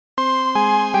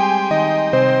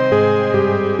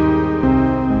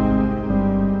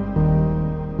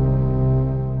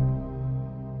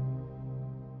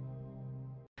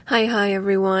Hi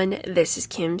everyone, this is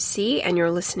Kim C, and you're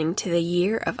listening to the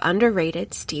Year of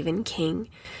Underrated Stephen King.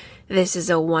 This is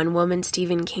a one-woman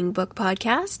Stephen King book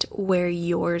podcast where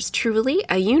yours truly,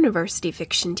 a university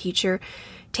fiction teacher,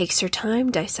 takes her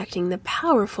time dissecting the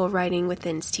powerful writing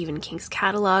within Stephen King's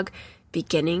catalog,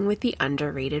 beginning with the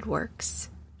underrated works.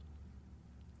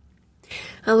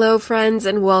 Hello friends,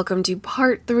 and welcome to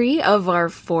part 3 of our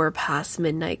 4 Past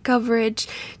Midnight coverage.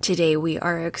 Today we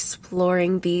are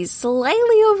exploring the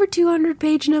slightly over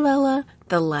 200-page novella,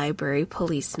 The Library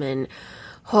Policeman.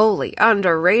 Holy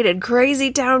underrated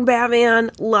crazy town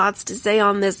Batman! Lots to say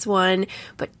on this one,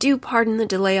 but do pardon the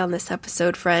delay on this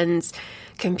episode, friends.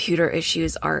 Computer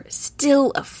issues are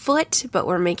still afoot, but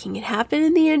we're making it happen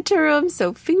in the interim,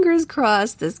 so fingers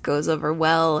crossed this goes over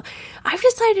well. I've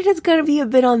decided it's going to be a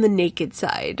bit on the naked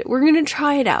side. We're going to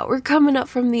try it out. We're coming up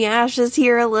from the ashes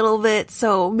here a little bit,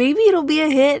 so maybe it'll be a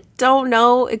hit. Don't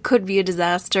know. It could be a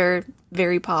disaster.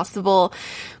 Very possible.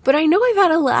 But I know I've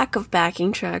had a lack of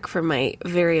backing track for my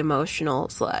very emotional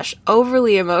 /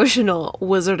 overly emotional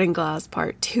Wizard and Glass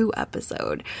Part 2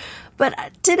 episode. But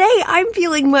today I'm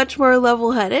feeling much more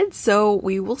level-headed, so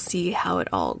we will see how it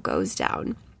all goes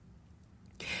down.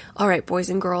 Alright, boys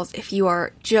and girls, if you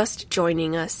are just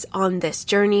joining us on this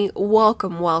journey,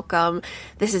 welcome.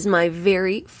 This is my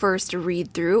very first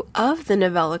read-through of the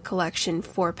novella collection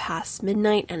 4 Past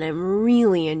Midnight, and I'm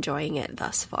really enjoying it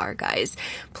thus far, guys.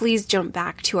 Please jump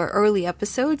back to our early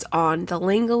episodes on The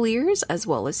Langoliers, as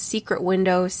well as Secret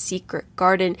Window, Secret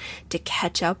Garden, to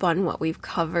catch up on what we've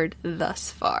covered thus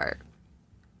far.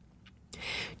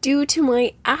 Due to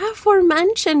my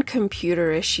aforementioned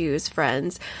computer issues,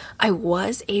 friends, I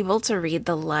was able to read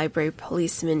The Library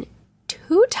Policeman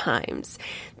 2 times.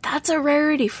 That's a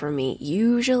rarity for me.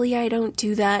 Usually I don't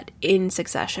do that in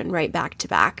succession, right back to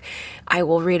back. I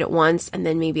will read it once and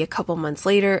then maybe a couple months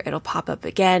later it'll pop up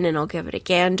again and I'll give it a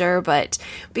gander, but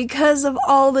because of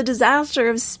all the disaster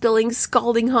of spilling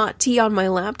scalding hot tea on my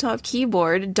laptop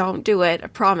keyboard, don't do it, I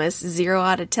promise, 0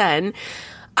 out of 10.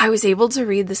 I was able to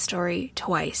read the story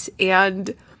twice,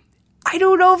 and I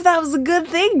don't know if that was a good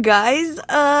thing, guys.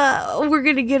 We're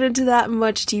going to get into that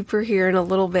much deeper here in a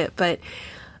little bit, but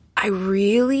I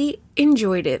really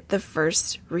enjoyed it the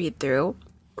first read-through.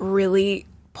 Really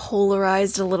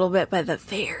polarized a little bit by the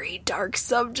very dark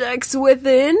subjects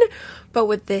within, but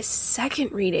with this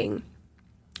second reading,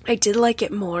 I did like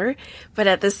it more, but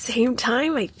at the same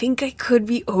time, I think I could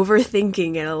be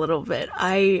overthinking it a little bit.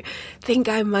 I think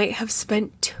I might have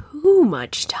spent too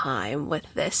much time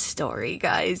with this story,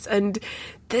 guys, and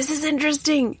this is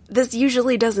interesting. This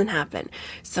usually doesn't happen.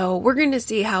 So we're going to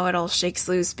see how it all shakes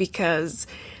loose, because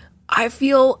I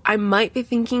feel I might be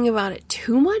thinking about it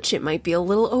too much. It might be a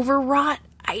little overwrought.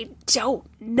 I don't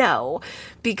know,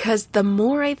 because the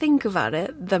more I think about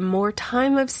it, the more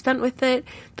time I've spent with it,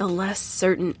 the less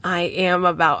certain I am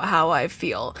about how I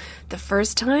feel. The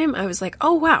first time, I was like,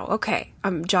 oh wow, okay,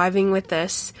 I'm jiving with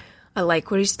this. I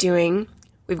like what he's doing.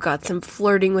 We've got some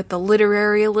flirting with the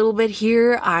literary a little bit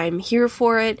here. I'm here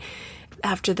for it.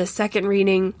 After the second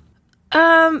reading,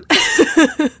 what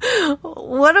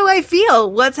do I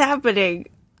feel? What's happening?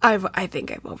 I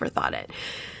think I've overthought it.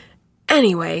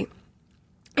 Anyway,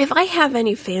 if I have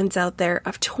any fans out there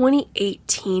of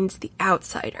 2018's The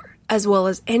Outsider, as well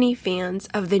as any fans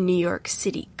of the New York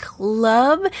City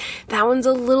Club, that one's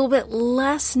a little bit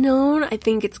less known. I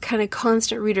think it's kind of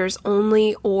constant readers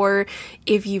only, or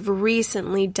if you've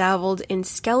recently dabbled in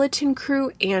Skeleton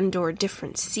Crew and or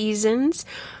different seasons.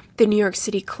 The New York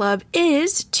City Club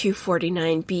is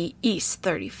 249B East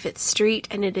 35th Street,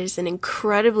 and it is an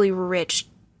incredibly rich,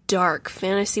 dark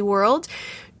fantasy world.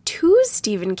 2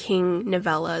 Stephen King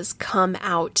novellas come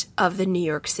out of the New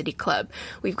York City Club.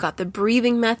 We've got The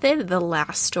Breathing Method, the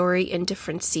last story in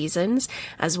different seasons,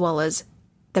 as well as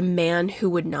The Man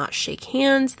Who Would Not Shake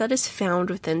Hands, that is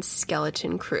found within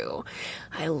Skeleton Crew.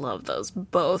 I love those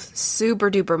both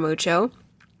super duper mucho.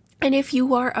 And if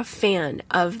you are a fan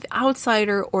of The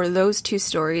Outsider or those 2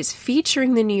 stories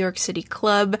featuring the New York City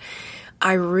Club,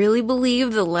 I really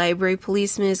believe The Library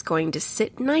Policeman is going to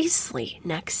sit nicely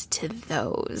next to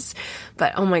those.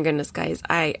 But oh my goodness, guys,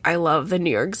 I love the New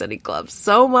York City Club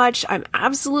so much. I'm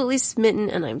absolutely smitten,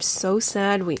 and I'm so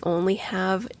sad we only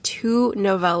have 2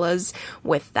 novellas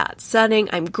with that setting.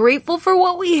 I'm grateful for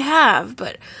what we have,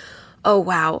 but oh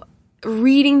wow.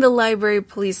 Reading The Library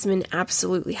Policeman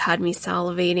absolutely had me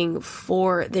salivating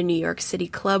for the New York City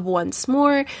Club once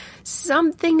more.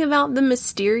 Something about the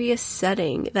mysterious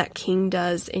setting that King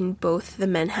does in both the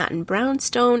Manhattan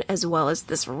Brownstone as well as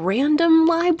this random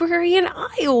library in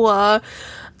Iowa.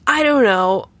 I don't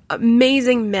know.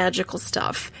 Amazing magical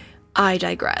stuff. I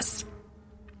digress.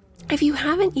 If you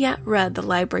haven't yet read The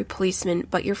Library Policeman,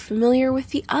 but you're familiar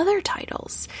with the other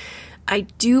titles, I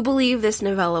do believe this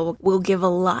novella will give a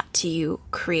lot to you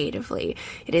creatively.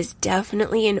 It is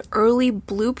definitely an early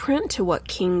blueprint to what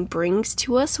King brings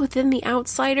to us within The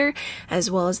Outsider, as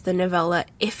well as the novella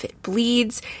If It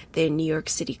Bleeds, the New York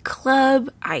City Club.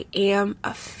 I am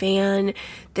a fan.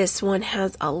 This one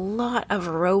has a lot of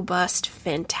robust,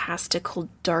 fantastical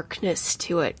darkness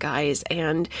to it, guys.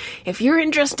 And if you're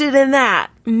interested in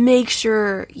that, make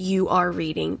sure you are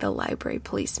reading The Library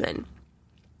Policeman.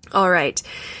 Alright,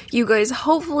 you guys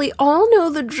hopefully all know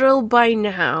the drill by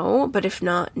now, but if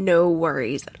not, no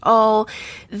worries at all.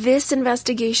 This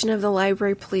investigation of The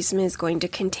Library Policeman is going to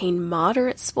contain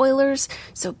moderate spoilers,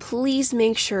 so please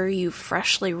make sure you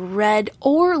freshly read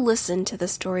or listened to the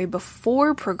story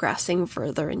before progressing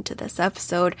further into this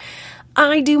episode.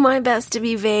 I do my best to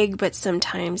be vague, but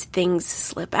sometimes things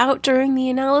slip out during the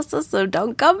analysis, so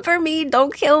don't come for me,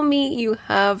 don't kill me, you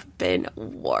have been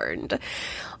warned.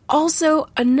 Also,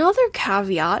 another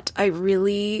caveat I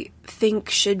really think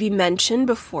should be mentioned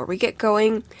before we get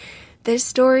going. This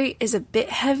story is a bit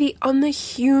heavy on the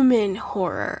human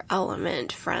horror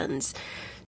element, friends.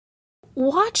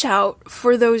 Watch out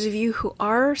for those of you who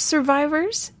are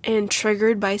survivors and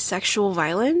triggered by sexual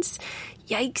violence.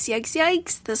 Yikes, yikes,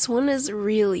 yikes. This one is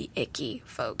really icky,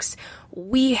 folks.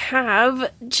 We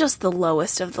have just the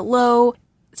lowest of the low.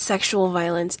 Sexual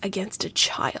violence against a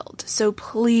child. So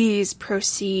please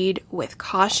proceed with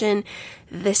caution.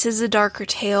 This is a darker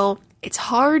tale. It's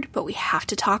hard, but we have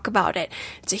to talk about it.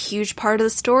 It's a huge part of the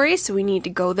story, so we need to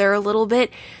go there a little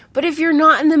bit. But if you're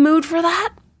not in the mood for that,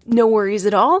 no worries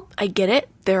at all. I get it.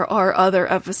 There are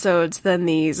other episodes than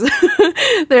these.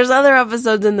 There's other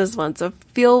episodes in this one, so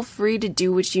feel free to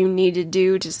do what you need to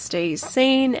do to stay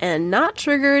sane and not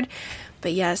triggered.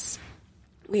 But yes,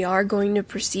 we are going to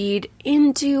proceed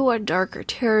into a darker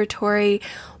territory.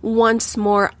 Once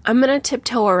more, I'm going to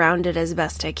tiptoe around it as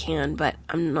best I can, but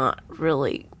I'm not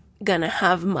really going to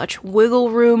have much wiggle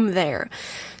room there.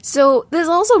 So this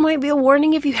also might be a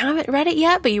warning if you haven't read it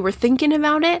yet, but you were thinking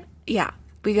about it. Yeah,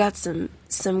 we got some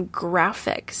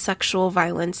graphic sexual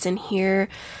violence in here.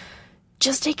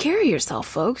 Just take care of yourself,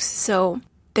 folks. So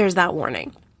there's that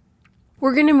warning.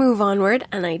 We're going to move onward,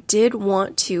 and I did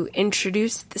want to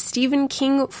introduce the Stephen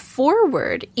King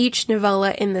foreword. Each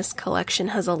novella in this collection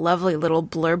has a lovely little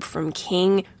blurb from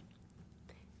King.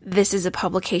 This is a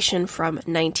publication from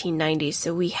 1990,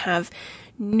 so we have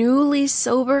newly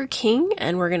sober King,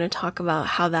 and we're going to talk about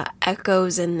how that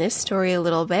echoes in this story a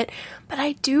little bit. But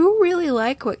I do really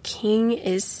like what King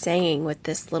is saying with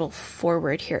this little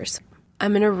foreword here. So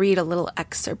I'm going to read a little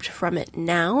excerpt from it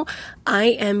now. I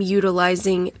am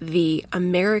utilizing the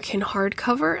American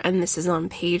hardcover, and this is on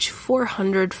page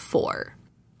 404.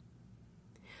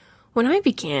 When I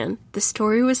began, the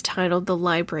story was titled The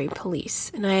Library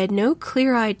Police, and I had no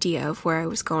clear idea of where I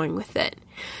was going with it.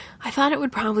 I thought it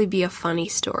would probably be a funny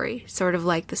story, sort of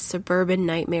like the suburban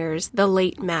nightmares the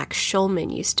late Max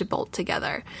Schulman used to bolt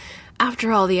together.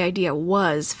 After all, the idea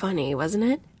was funny, wasn't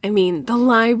it? I mean, the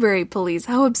library police,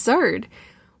 how absurd.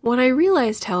 What I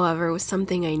realized, however, was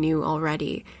something I knew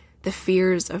already. The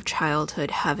fears of childhood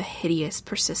have a hideous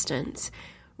persistence.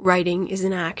 Writing is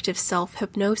an act of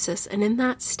self-hypnosis, and in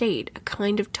that state, a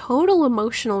kind of total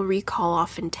emotional recall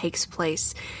often takes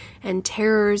place, and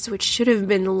terrors which should have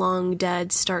been long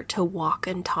dead start to walk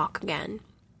and talk again.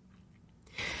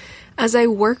 As I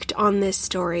worked on this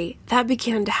story, that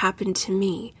began to happen to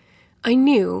me. I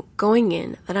knew, going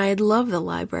in, that I had loved the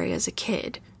library as a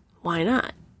kid. Why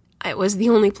not? It was the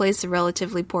only place a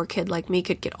relatively poor kid like me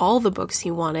could get all the books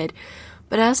he wanted,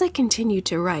 but as I continued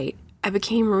to write, I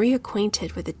became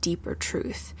reacquainted with a deeper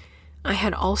truth. I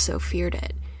had also feared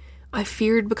it. I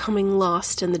feared becoming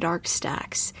lost in the dark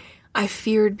stacks. I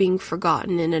feared being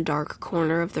forgotten in a dark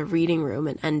corner of the reading room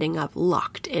and ending up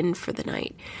locked in for the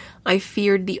night. I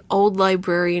feared the old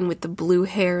librarian with the blue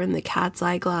hair and the cat's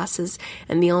eye glasses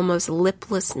and the almost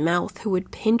lipless mouth who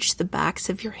would pinch the backs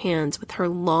of your hands with her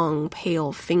long,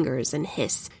 pale fingers and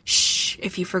hiss, "Shh,"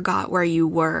 if you forgot where you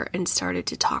were and started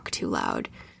to talk too loud.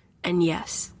 And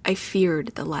yes, I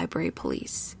feared the library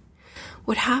police.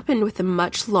 What happened with a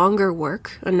much longer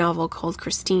work, a novel called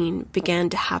Christine, began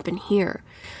to happen here.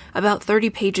 About 30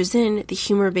 pages in, the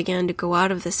humor began to go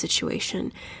out of the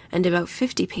situation, and about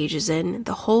 50 pages in,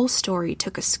 the whole story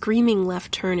took a screaming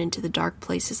left turn into the dark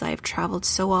places I have traveled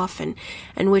so often,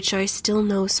 and which I still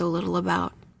know so little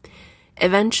about.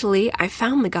 Eventually, I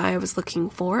found the guy I was looking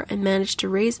for, and managed to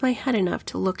raise my head enough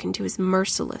to look into his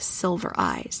merciless silver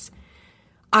eyes.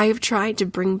 I have tried to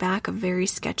bring back a very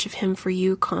sketch of him for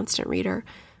you, constant reader,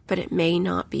 but it may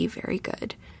not be very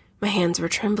good. My hands were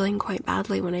trembling quite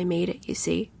badly when I made it, you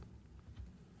see.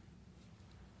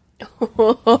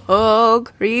 Oh,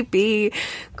 creepy,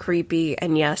 creepy.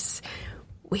 And yes,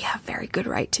 we have very good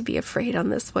right to be afraid on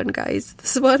this one, guys.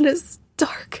 This one is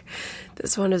dark.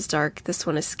 This one is dark. This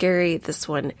one is scary. This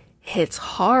one hits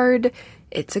hard.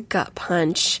 It's a gut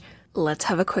punch. Let's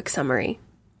have a quick summary.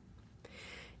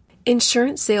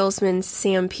 Insurance salesman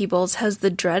Sam Peebles has the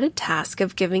dreaded task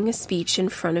of giving a speech in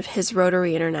front of his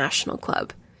Rotary International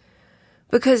Club.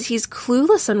 Because he's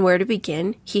clueless on where to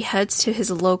begin, he heads to his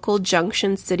local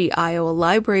Junction City, Iowa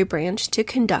library branch to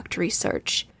conduct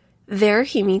research. There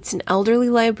he meets an elderly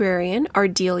librarian,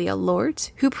 Ardelia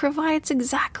Lortz, who provides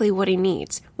exactly what he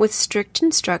needs, with strict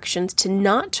instructions to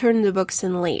not turn the books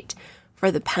in late, for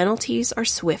the penalties are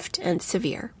swift and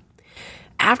severe.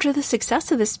 After the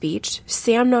success of the speech,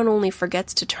 Sam not only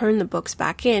forgets to turn the books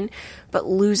back in, but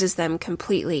loses them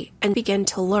completely and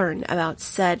begins to learn about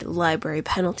said library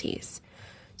penalties.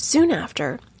 Soon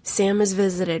after, Sam is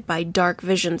visited by dark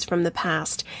visions from the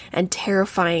past and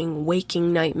terrifying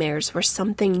waking nightmares where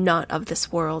something not of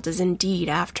this world is indeed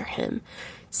after him,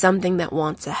 something that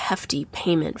wants a hefty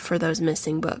payment for those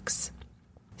missing books.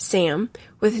 Sam,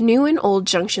 with new and old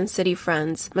Junction City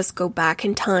friends, must go back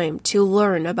in time to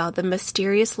learn about the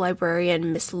mysterious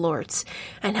librarian Miss Lortz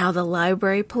and how the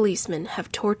library policemen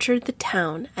have tortured the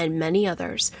town and many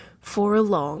others for a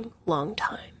long, long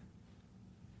time.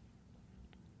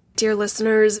 Dear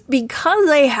listeners, because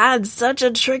I had such a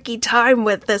tricky time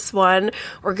with this one,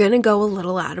 we're going to go a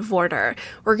little out of order.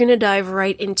 We're going to dive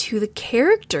right into the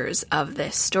characters of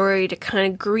this story to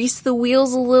kind of grease the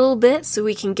wheels a little bit so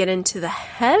we can get into the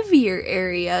heavier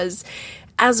areas,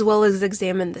 as well as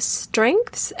examine the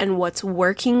strengths and what's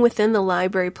working within the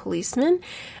library policeman.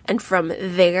 And from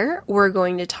there, we're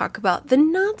going to talk about the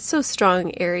not so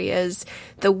strong areas,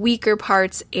 the weaker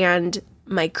parts, and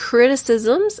my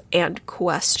criticisms and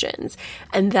questions.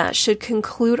 And that should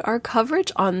conclude our coverage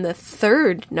on the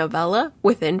third novella,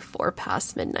 Within 4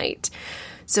 Past Midnight.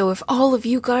 So if all of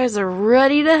you guys are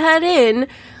ready to head in,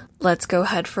 let's go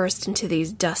head first into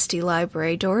these dusty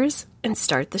library doors and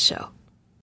start the show.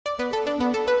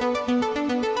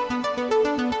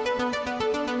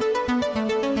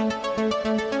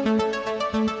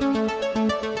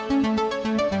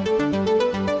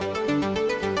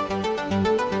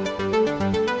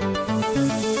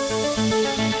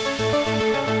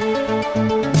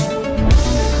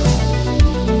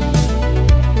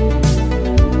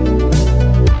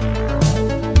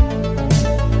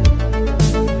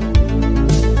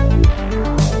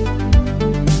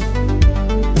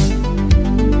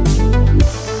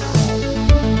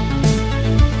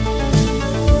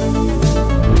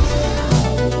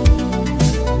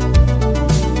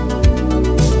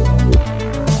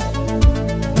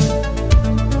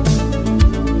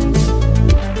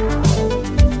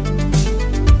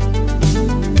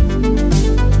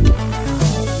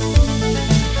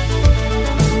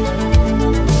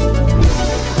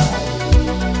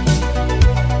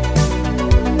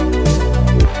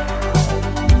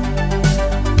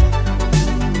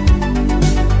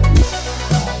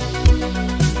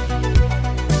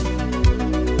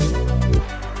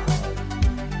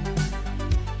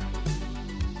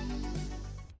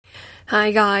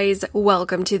 Hi guys,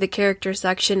 welcome to the character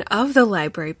section of the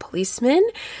Library Policeman.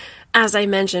 As I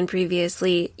mentioned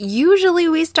previously, usually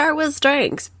we start with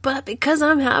strengths, but because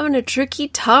I'm having a tricky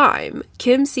time,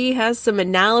 Kim C has some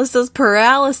analysis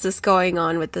paralysis going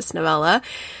on with this novella,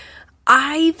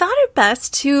 I thought it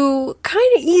best to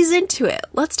kind of ease into it.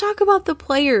 Let's talk about the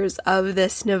players of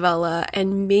this novella,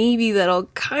 and maybe that'll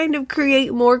kind of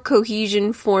create more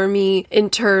cohesion for me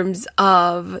in terms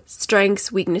of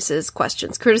strengths, weaknesses,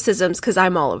 questions, criticisms, because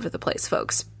I'm all over the place,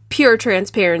 folks. Pure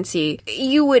transparency.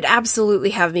 You would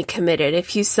absolutely have me committed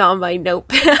if you saw my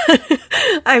notepad.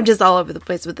 I'm just all over the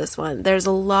place with this one. There's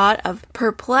a lot of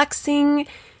perplexing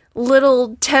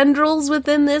little tendrils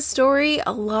within this story,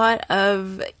 a lot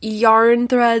of yarn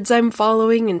threads I'm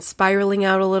following and spiraling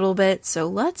out a little bit. So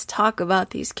let's talk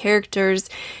about these characters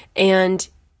and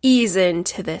ease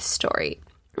into this story.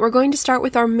 We're going to start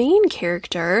with our main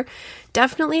character,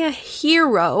 definitely a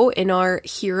hero in our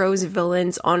heroes,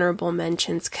 villains, honorable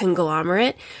mentions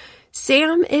conglomerate.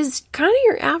 Sam is kind of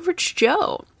your average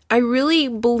Joe. I really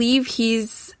believe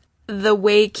he's the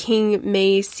way King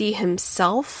may see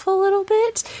himself a little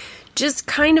bit. Just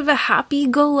kind of a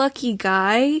happy-go-lucky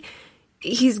guy.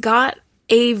 He's got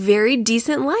a very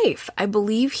decent life. I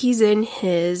believe he's in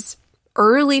his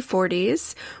early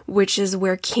 40s, which is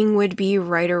where King would be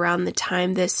right around the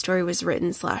time this story was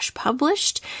written /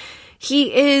 published.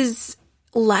 He is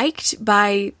liked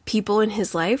by people in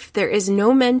his life. There is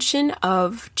no mention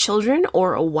of children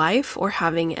or a wife or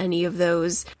having any of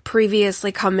those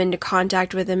previously come into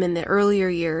contact with him in the earlier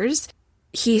years.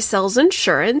 He sells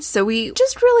insurance, so we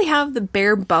just really have the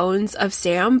bare bones of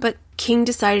Sam, but King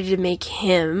decided to make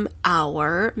him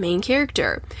our main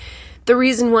character. The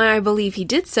reason why I believe he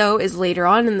did so is later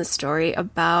on in the story,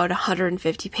 about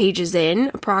 150 pages in,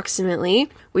 approximately,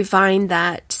 we find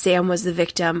that Sam was the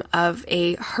victim of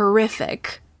a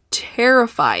horrific,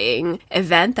 terrifying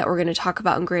event that we're going to talk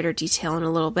about in greater detail in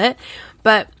a little bit.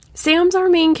 But Sam's our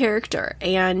main character,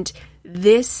 and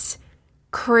this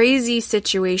crazy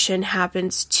situation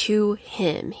happens to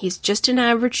him. He's just an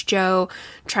average Joe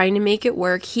trying to make it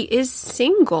work. He is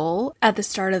single at the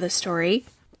start of the story.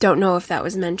 Don't know if that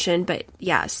was mentioned, but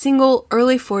yeah, single,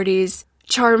 early 40s,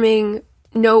 charming,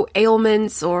 no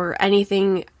ailments or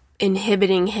anything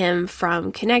inhibiting him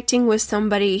from connecting with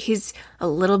somebody. He's a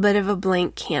little bit of a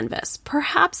blank canvas,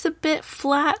 perhaps a bit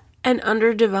flat and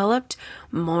underdeveloped.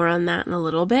 More on that in a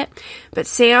little bit. But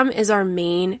Sam is our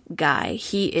main guy.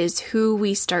 He is who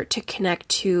we start to connect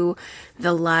to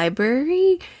the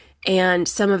library and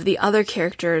some of the other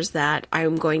characters that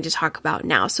I'm going to talk about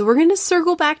now. So we're going to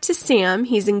circle back to Sam.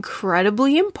 He's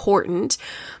incredibly important.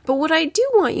 But what I do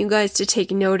want you guys to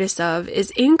take notice of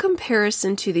is, in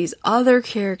comparison to these other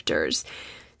characters,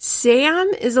 Sam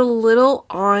is a little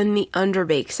on the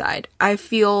underbake side. I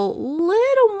feel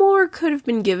little more could have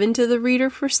been given to the reader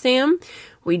for Sam.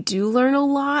 We do learn a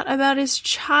lot about his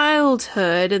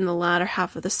childhood in the latter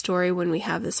half of the story when we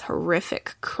have this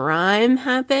horrific crime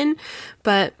happen.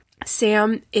 But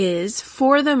Sam is,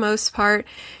 for the most part,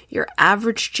 your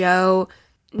average Joe,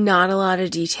 not a lot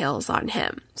of details on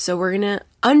him. So we're going to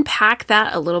unpack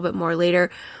that a little bit more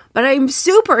later. But I'm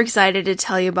super excited to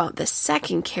tell you about the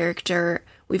second character.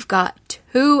 We've got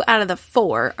 2 out of the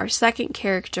 4. Our second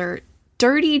character,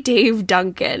 Dirty Dave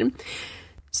Duncan.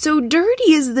 So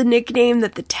Dirty is the nickname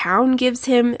that the town gives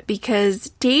him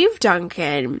because Dave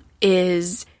Duncan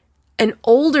is an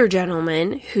older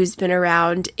gentleman who's been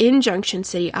around in Junction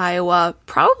City, Iowa,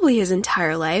 probably his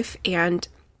entire life. And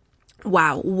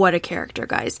wow, what a character,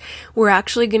 guys. We're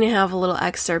actually going to have a little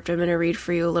excerpt I'm going to read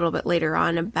for you a little bit later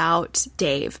on about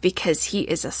Dave because he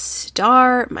is a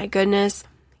star. My goodness.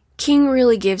 King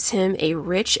really gives him a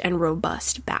rich and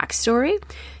robust backstory.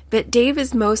 But Dave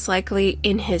is most likely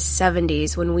in his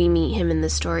 70s when we meet him in the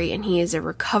story, and he is a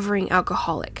recovering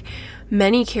alcoholic.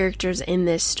 Many characters in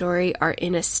this story are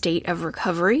in a state of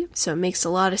recovery, so it makes a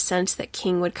lot of sense that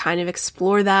King would kind of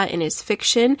explore that in his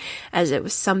fiction, as it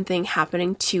was something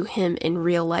happening to him in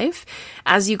real life.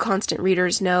 As you constant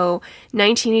readers know,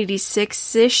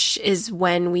 1986-ish is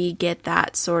when we get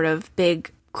that sort of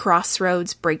big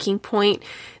crossroads breaking point.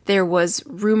 There was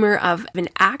rumor of an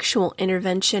actual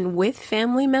intervention with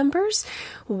family members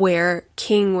where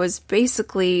King was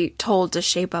basically told to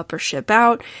shape up or ship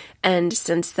out, and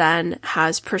since then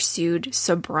has pursued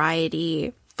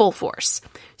sobriety full force.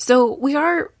 So we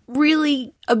are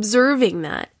really observing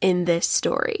that in this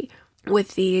story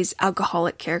with these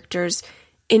alcoholic characters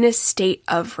in a state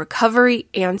of recovery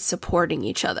and supporting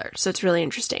each other. So it's really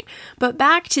interesting. But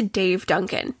back to Dave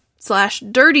Duncan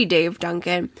 / Dirty Dave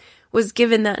Duncan was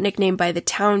given that nickname by the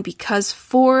town because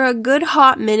for a good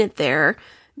hot minute there,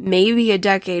 maybe a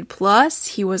decade plus,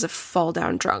 he was a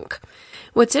fall-down drunk.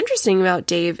 What's interesting about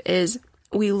Dave is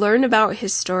we learn about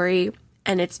his story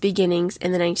and its beginnings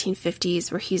in the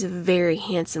 1950s, where he's a very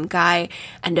handsome guy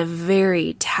and a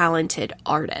very talented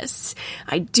artist.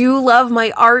 I do love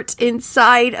my art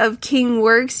inside of King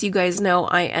works. You guys know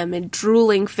I am a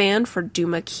drooling fan for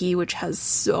Duma Key, which has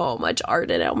so much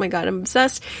art in it. Oh my god, I'm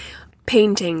obsessed.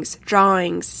 Paintings,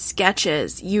 drawings,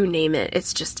 sketches, you name it.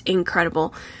 It's just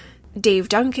incredible. Dave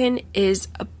Duncan is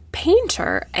a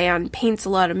painter and paints a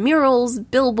lot of murals,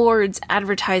 billboards,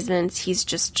 advertisements. He's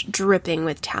just dripping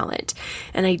with talent.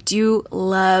 And I do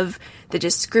love the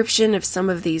description of some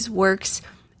of these works.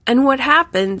 And what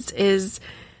happens is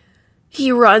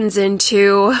he runs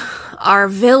into our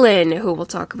villain, who we'll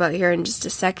talk about here in just a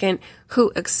second,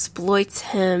 who exploits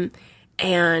him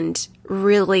and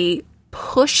really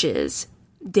pushes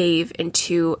Dave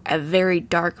into a very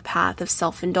dark path of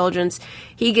self-indulgence.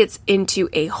 He gets into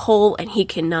a hole and he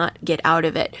cannot get out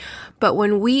of it. But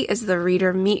when we as the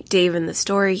reader meet Dave in the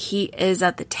story, he is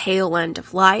at the tail end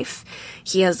of life.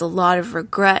 He has a lot of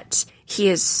regret. He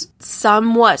is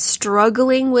somewhat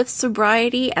struggling with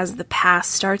sobriety as the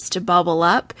past starts to bubble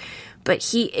up. but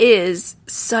he is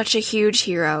such a huge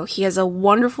hero. He has a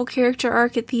wonderful character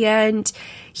arc at the end.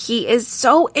 He is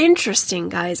so interesting,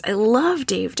 guys. I love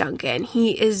Dave Duncan.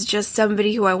 He is just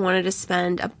somebody who I wanted to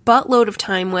spend a buttload of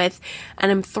time with,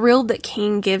 and I'm thrilled that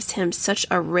King gives him such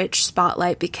a rich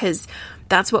spotlight because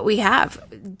that's what we have.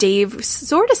 Dave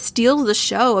sort of steals the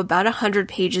show about 100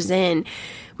 pages in.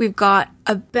 We've got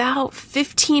about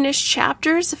 15-ish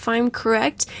chapters, if I'm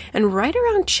correct, and right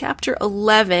around chapter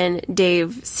 11,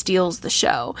 Dave steals the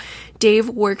show. Dave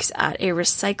works at a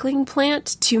recycling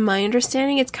plant. To my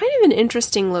understanding, it's kind of an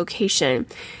interesting location.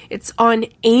 It's on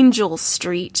Angel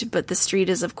Street, but the street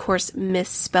is, of course,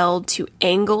 misspelled to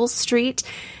Angle Street.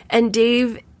 And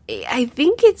Dave, I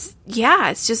think it's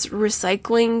just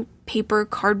recycling paper,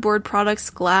 cardboard products,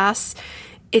 glass.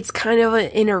 It's kind of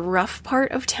in a rough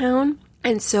part of town.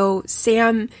 And so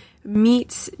Sam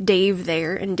meets Dave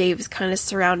there, and Dave is kind of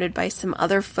surrounded by some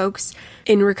other folks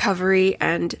in recovery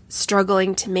and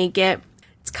struggling to make it.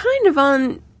 It's kind of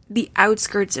on the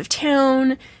outskirts of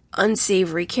town,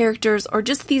 unsavory characters, or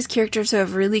just these characters who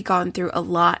have really gone through a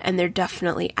lot, and they're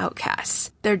definitely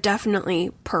outcasts. They're definitely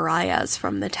pariahs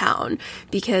from the town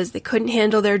because they couldn't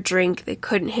handle their drink, they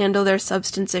couldn't handle their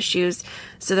substance issues,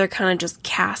 so they're kind of just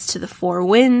cast to the four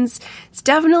winds. It's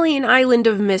definitely an island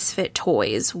of misfit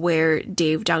toys where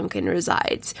Dave Duncan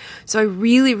resides. So I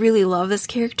really, really love this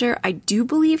character. I do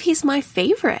believe he's my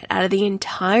favorite out of the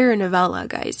entire novella,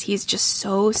 guys. He's just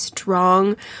so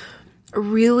strong,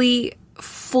 really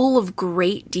full of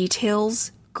great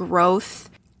details, growth,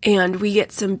 and we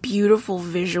get some beautiful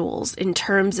visuals in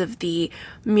terms of the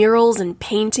murals and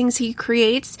paintings he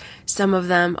creates. Some of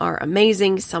them are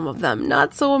amazing, some of them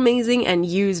not so amazing, and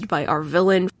used by our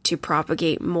villain to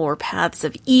propagate more paths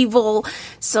of evil.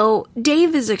 So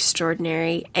Dave is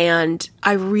extraordinary, and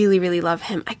I really, really love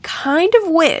him. I kind of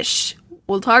wish,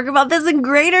 we'll talk about this in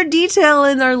greater detail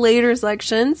in our later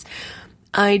sections,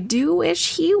 I do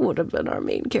wish he would have been our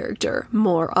main character.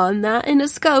 More on that in a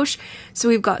skosh. So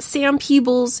we've got Sam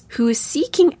Peebles, who is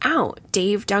seeking out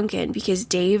Dave Duncan because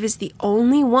Dave is the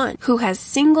only one who has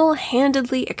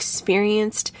single-handedly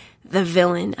experienced the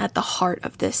villain at the heart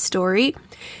of this story.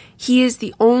 He is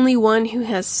the only one who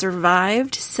has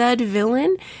survived said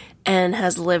villain and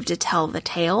has lived to tell the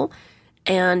tale.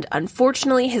 And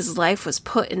unfortunately, his life was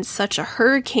put in such a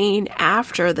hurricane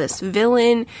after this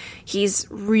villain. He's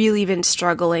really been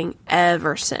struggling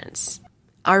ever since.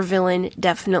 Our villain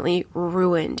definitely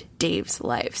ruined Dave's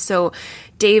life. So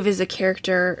Dave is a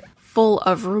character full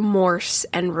of remorse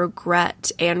and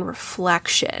regret and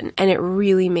reflection, and it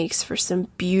really makes for some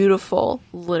beautiful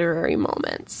literary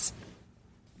moments.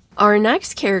 Our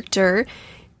next character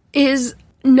is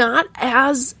not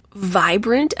as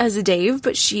vibrant as Dave,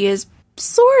 but she is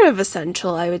sort of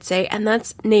essential, I would say, and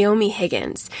that's Naomi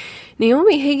Higgins.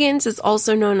 Naomi Higgins is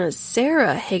also known as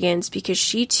Sarah Higgins because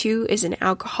she too is an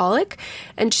alcoholic,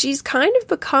 and she's kind of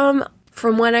become,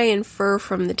 from what I infer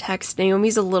from the text,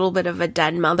 Naomi's a little bit of a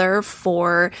den mother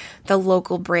for the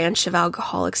local branch of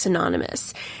Alcoholics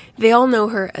Anonymous. They all know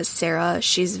her as Sarah.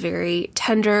 She's very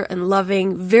tender and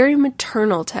loving, very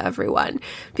maternal to everyone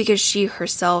because she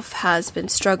herself has been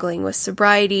struggling with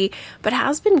sobriety, but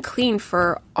has been clean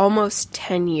for almost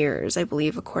 10 years, I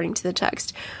believe, according to the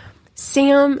text.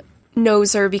 Sam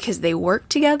knows her because they work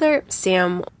together.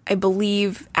 Sam, I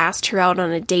believe, asked her out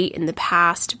on a date in the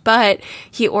past, but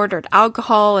he ordered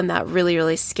alcohol and that really,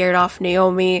 really scared off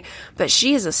Naomi. But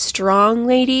she is a strong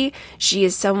lady. She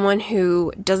is someone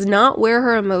who does not wear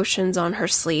her emotions on her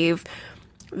sleeve.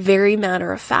 Very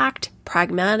matter of fact,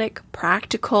 pragmatic,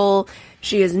 practical.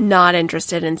 She is not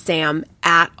interested in Sam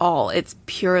at all. It's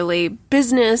purely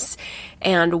business.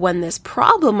 And when this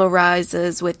problem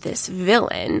arises with this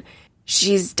villain,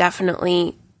 she's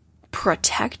definitely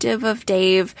protective of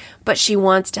Dave, but she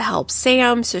wants to help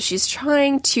Sam, so she's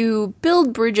trying to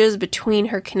build bridges between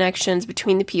her connections,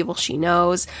 between the people she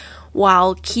knows,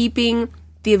 while keeping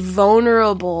the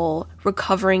vulnerable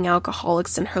recovering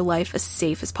alcoholics in her life as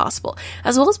safe as possible,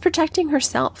 as well as protecting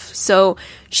herself. So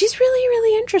she's really,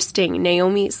 really interesting,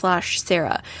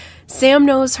 Naomi/Sarah. Sam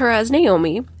knows her as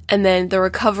Naomi, and then the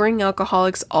recovering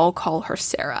alcoholics all call her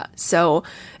Sarah. So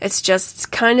it's just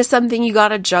kind of something you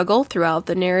gotta juggle throughout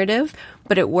the narrative,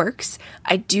 but it works.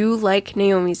 I do like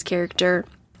Naomi's character.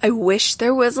 I wish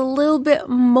there was a little bit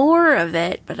more of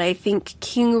it, but I think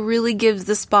King really gives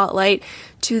the spotlight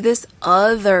to this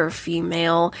other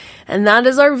female, and that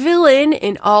is our villain,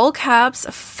 in all caps,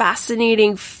 a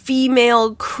fascinating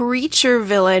female creature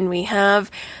villain. We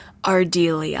have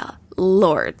Ardelia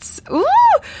Lortz. Ooh!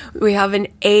 We have an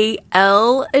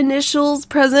AL initials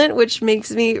present, which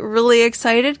makes me really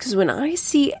excited because when I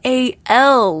see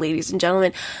AL, ladies and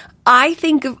gentlemen, I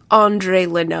think of Andre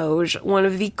Lenoge, one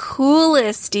of the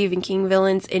coolest Stephen King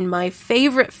villains in my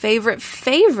favorite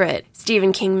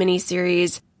Stephen King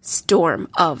miniseries, Storm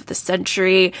of the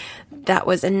Century. That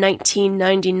was a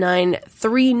 1999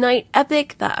 three-night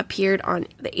epic that appeared on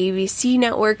the ABC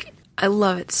network. I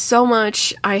love it so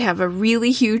much. I have a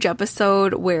really huge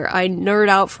episode where I nerd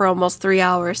out for almost 3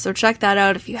 hours, so check that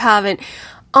out if you haven't.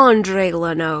 Andre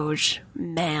Lenoge,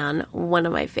 man, one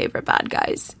of my favorite bad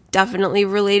guys. Definitely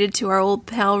related to our old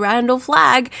pal Randall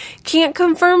Flagg. Can't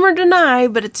confirm or deny,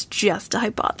 but it's just a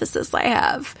hypothesis I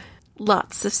have.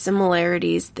 Lots of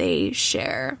similarities they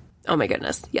share. Oh my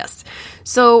goodness, yes.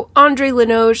 So, Andre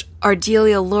Lenoge,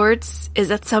 Ardelia Lortz, is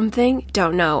that something?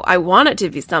 Don't know. I want it to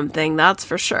be something, that's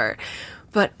for sure.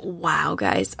 But wow,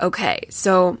 guys. Okay,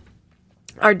 so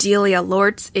Ardelia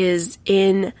Lortz is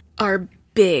in our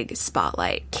big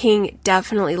spotlight. King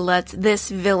definitely lets this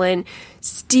villain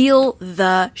steal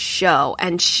the show,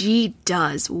 and she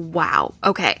does. Wow.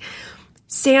 Okay.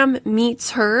 Sam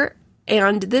meets her,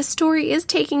 and this story is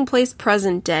taking place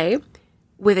present day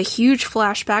with a huge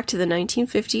flashback to the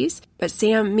 1950s, but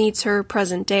Sam meets her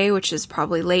present day, which is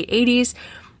probably late 80s,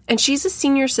 and she's a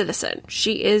senior citizen.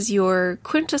 She is your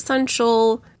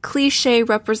quintessential cliche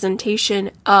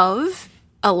representation of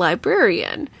a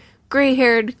librarian.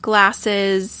 Gray-haired,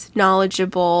 glasses,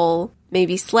 knowledgeable,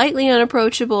 maybe slightly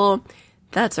unapproachable.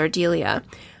 That's Ardelia.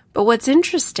 But what's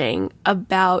interesting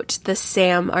about the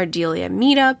Sam-Ardelia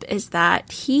meetup is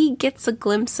that he gets a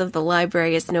glimpse of the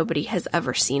library as nobody has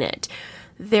ever seen it.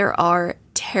 There are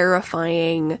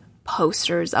terrifying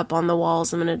posters up on the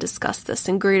walls. I'm going to discuss this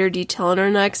in greater detail in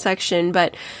our next section,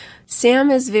 but Sam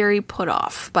is very put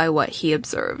off by what he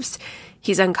observes.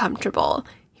 He's uncomfortable.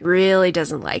 Really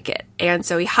doesn't like it. And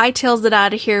so he hightails it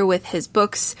out of here with his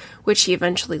books, which he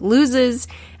eventually loses.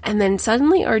 And then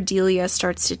suddenly Ardelia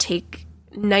starts to take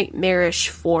nightmarish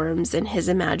forms in his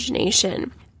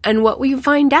imagination. And what we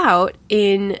find out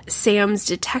in Sam's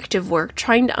detective work,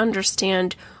 trying to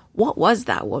understand, what was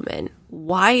that woman?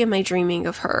 Why am I dreaming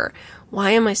of her?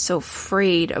 Why am I so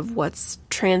afraid of what's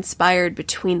transpired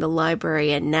between the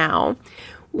library and now?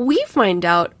 We find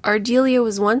out Ardelia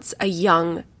was once a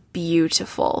young,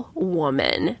 beautiful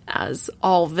woman, as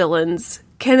all villains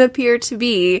can appear to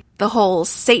be, the whole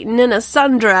Satan in a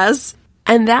sundress,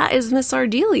 and that is Miss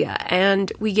Ardelia.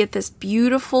 And we get this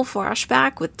beautiful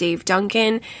flashback with Dave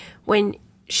Duncan when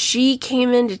she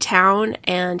came into town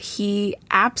and he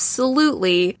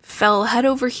absolutely fell head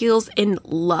over heels in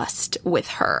lust with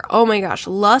her. Oh my gosh,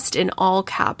 lust in all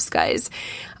caps, guys.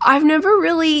 I've never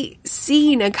really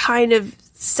seen a kind of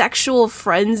sexual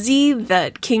frenzy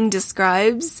that King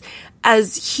describes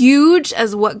as huge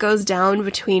as what goes down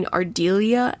between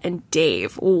Ardelia and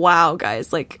Dave. Wow,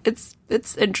 guys, like it's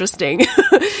interesting.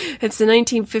 It's the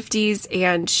 1950s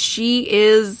and she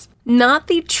is not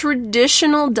the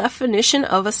traditional definition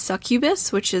of a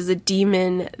succubus, which is a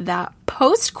demon that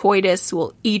post-coitus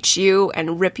will eat you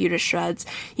and rip you to shreds.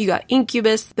 You got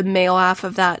incubus, the male half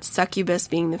of that, succubus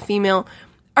being the female.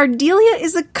 Ardelia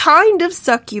is a kind of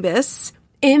succubus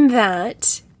in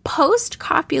that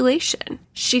post-copulation,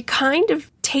 she kind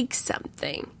of takes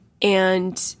something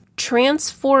and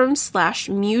transforms /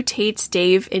 mutates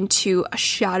Dave into a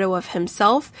shadow of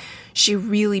himself. She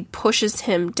really pushes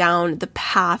him down the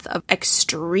path of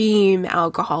extreme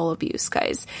alcohol abuse,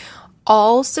 guys.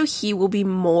 Also, he will be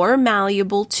more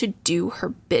malleable to do her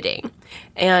bidding.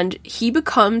 And he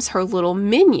becomes her little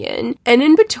minion. And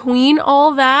in between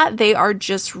all that, they are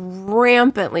just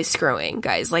rampantly screwing,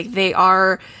 guys. Like, they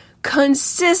are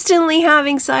consistently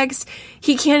having sex.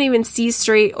 He can't even see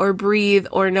straight or breathe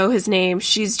or know his name.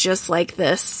 She's just like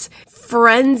this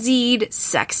frenzied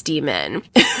sex demon.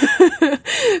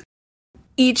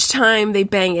 Each time they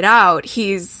bang it out,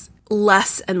 he's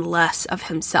less and less of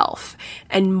himself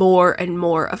and more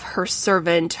of her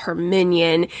servant, her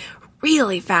minion.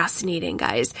 Really fascinating,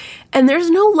 guys. And there's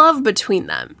no love between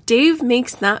them. Dave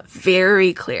makes that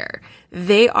very clear.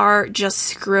 They are just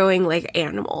screwing like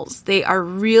animals. They are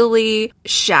really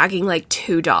shagging like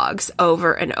two dogs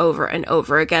over and over and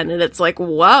over again. And it's like,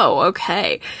 whoa,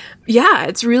 okay. Yeah,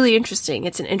 it's really interesting.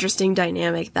 It's an interesting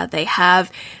dynamic that they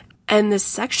have. And the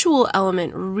sexual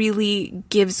element really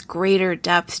gives greater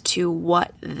depth to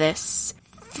what this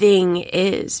thing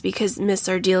is, because Miss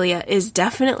Ardelia is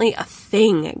definitely a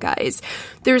thing, guys.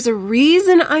 There's a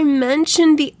reason I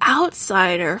mentioned The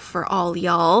Outsider for all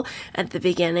y'all at the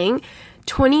beginning.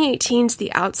 2018's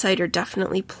The Outsider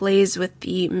definitely plays with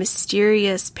the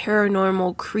mysterious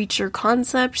paranormal creature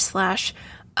concept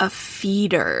 / a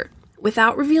feeder.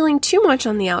 Without revealing too much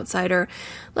on The Outsider,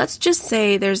 let's just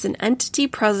say there's an entity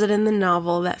present in the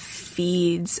novel that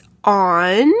feeds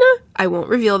on, I won't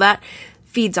reveal that,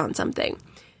 feeds on something.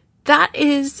 That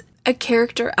is a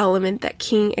character element that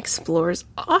King explores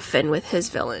often with his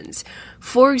villains.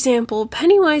 For example,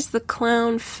 Pennywise the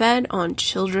Clown fed on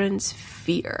children's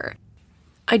fear.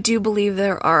 I do believe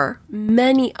there are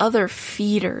many other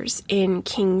feeders in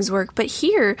King's work, but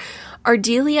here,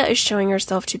 Ardelia is showing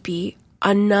herself to be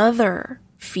another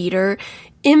feeder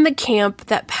in the camp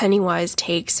that Pennywise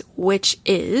takes, which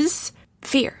is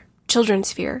fear.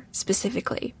 Children's fear,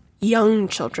 specifically. Young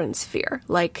children's fear,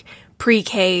 like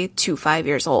pre-K to 5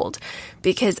 years old.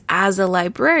 Because as a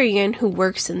librarian who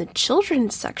works in the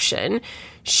children's section,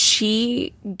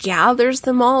 she gathers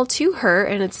them all to her,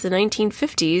 and it's the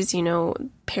 1950s,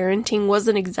 parenting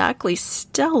wasn't exactly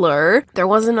stellar. There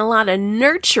wasn't a lot of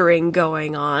nurturing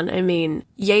going on. I mean,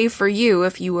 yay for you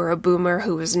if you were a boomer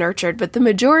who was nurtured, but the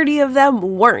majority of them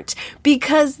weren't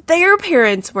because their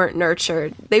parents weren't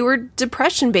nurtured. They were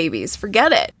depression babies.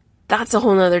 Forget it. That's a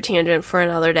whole nother tangent for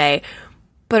another day.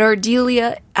 But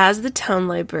Ardelia, as the town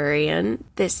librarian,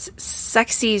 this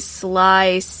sexy,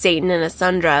 sly Satan in a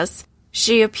sundress,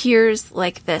 she appears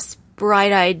like this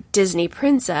bright-eyed Disney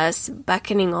princess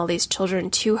beckoning all these children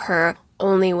to her,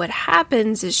 only what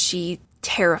happens is she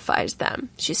terrifies them.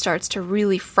 She starts to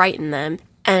really frighten them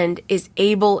and is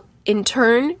able, in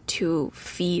turn, to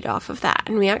feed off of that.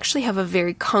 And we actually have a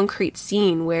very concrete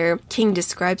scene where King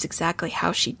describes exactly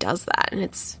how she does that. And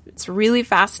it's really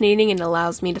fascinating and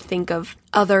allows me to think of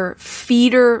other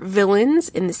feeder villains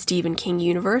in the Stephen King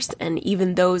universe, and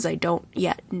even those I don't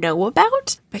yet know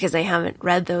about because I haven't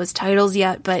read those titles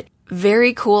yet, but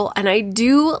very cool. And I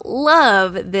do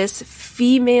love this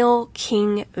female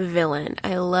King villain.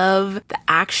 I love the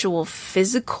actual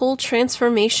physical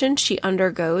transformation she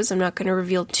undergoes. I'm not going to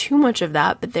reveal too much of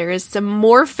that, but there is some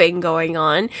morphing going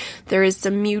on. There is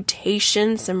some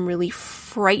mutation, some really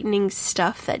frightening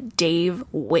stuff that Dave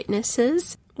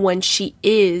witnesses when she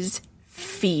is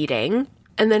feeding.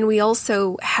 And then we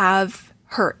also have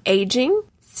her aging,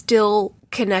 still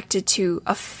connected to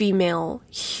a female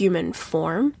human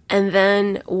form, and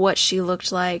then what she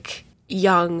looked like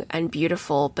young and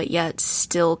beautiful, but yet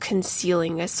still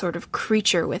concealing a sort of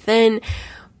creature within.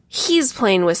 He's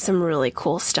playing with some really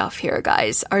cool stuff here,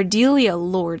 guys. Ardelia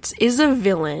Lortz is a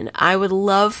villain I would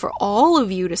love for all of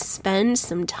you to spend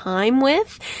some time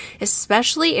with,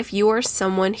 especially if you are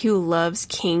someone who loves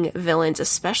King villains,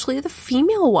 especially the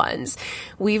female ones.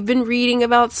 We've been reading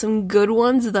about some good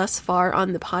ones thus far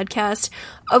on the podcast.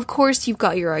 Of course, you've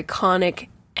got your iconic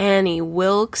Annie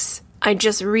Wilkes. I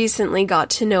just recently got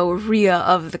to know Rhea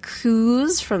of the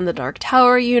Coos from the Dark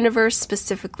Tower universe,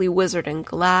 specifically Wizard and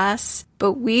Glass.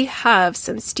 But we have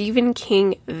some Stephen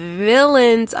King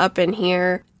villains up in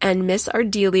here, and Miss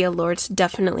Ardelia Lortz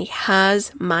definitely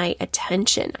has my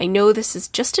attention. I know this is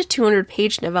just a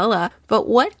 200-page novella, but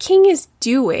what King is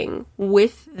doing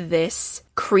with this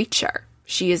creature,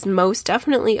 she is most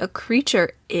definitely a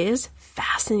creature, is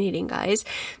fascinating, guys.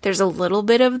 There's a little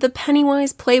bit of the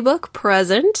Pennywise playbook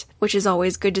present, which is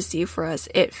always good to see for us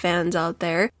It fans out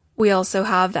there. We also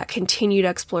have that continued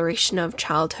exploration of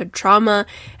childhood trauma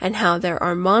and how there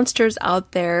are monsters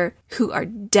out there who are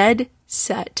dead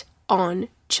set on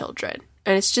children.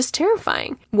 And it's just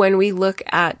terrifying. When we look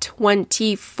at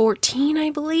 2014,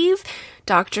 I believe,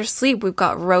 Dr. Sleep, we've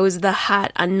got Rose the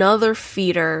Hat, another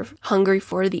feeder hungry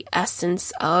for the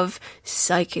essence of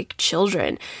psychic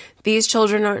children. These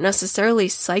children aren't necessarily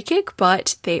psychic,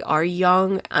 but they are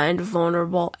young and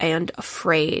vulnerable and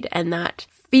afraid. And that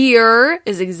fear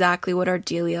is exactly what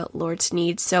Ardelia Lortz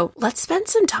needs. So let's spend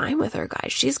some time with her,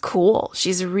 guys. She's cool.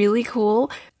 She's really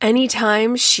cool.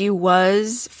 Anytime she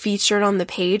was featured on the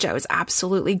page, I was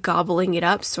absolutely gobbling it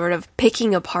up, sort of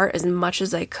picking apart as much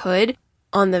as I could.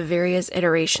 On the various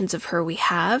iterations of her we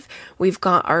have, we've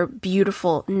got our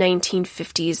beautiful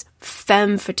 1950s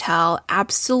femme fatale,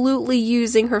 absolutely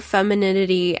using her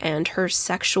femininity and her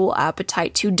sexual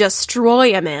appetite to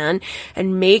destroy a man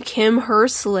and make him her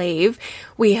slave.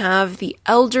 We have the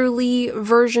elderly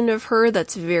version of her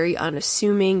that's very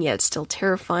unassuming yet still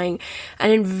terrifying.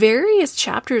 And in various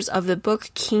chapters of the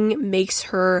book, King makes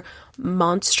her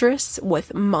monstrous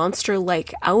with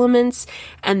monster-like elements,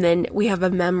 and then we have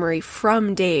a memory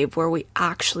from Dave where we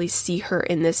actually see her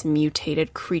in this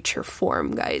mutated creature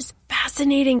form, guys.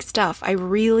 Fascinating stuff. I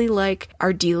really like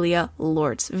Ardelia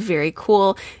Lortz. Very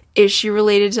cool. Is she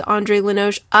related to Andre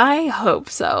Lenoche? I hope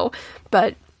so,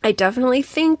 but I definitely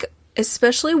think,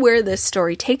 especially where this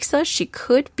story takes us, she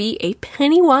could be a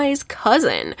Pennywise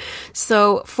cousin.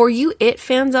 So for you It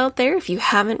fans out there, if you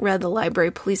haven't read The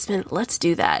Library Policeman, let's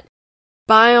do that.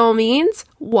 By all means,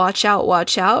 watch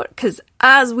out, because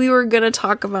as we were going to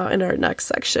talk about in our next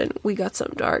section, we got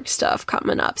some dark stuff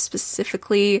coming up,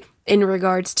 specifically in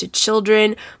regards to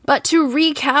children. But to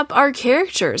recap our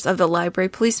characters of the Library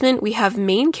Policeman, we have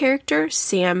main character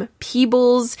Sam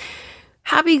Peebles,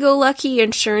 happy-go-lucky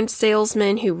insurance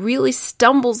salesman who really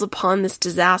stumbles upon this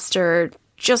disaster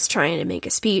just trying to make a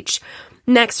speech.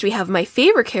 Next, we have my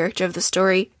favorite character of the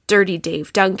story, Dirty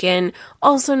Dave Duncan,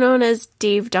 also known as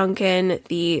Dave Duncan,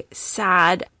 the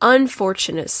sad,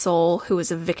 unfortunate soul who was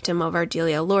a victim of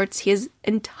Ardelia Lortz. His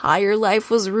entire life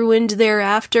was ruined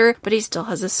thereafter, but he still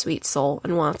has a sweet soul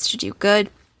and wants to do good.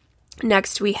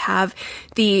 Next, we have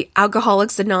the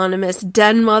Alcoholics Anonymous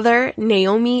den mother,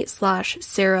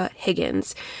 Naomi/Sarah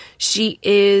Higgins. She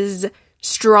is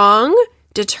strong,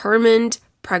 determined,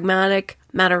 pragmatic,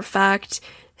 matter of fact,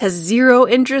 has zero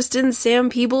interest in Sam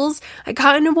Peebles. I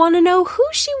kind of want to know who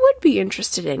she would be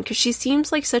interested in because she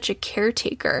seems like such a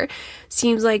caretaker.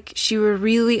 Seems like she would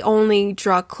really only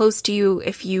draw close to you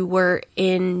if you were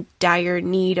in dire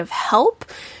need of help.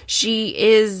 She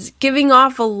is giving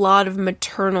off a lot of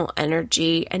maternal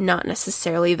energy and not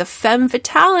necessarily the femme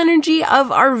fatale energy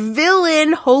of our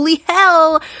villain, holy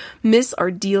hell, Miss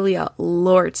Ardelia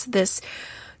Lortz. This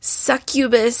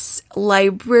succubus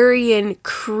librarian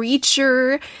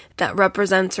creature that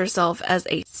represents herself as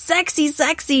a sexy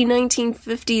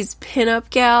 1950s pinup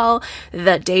gal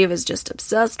that Dave is just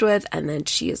obsessed with, and then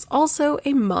she is also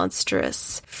a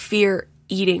monstrous,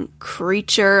 fear-eating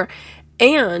creature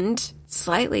and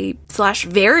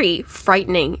slightly/very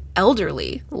frightening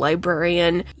elderly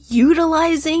librarian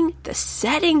utilizing the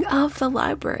setting of the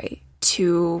library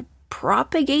to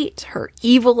propagate her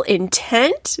evil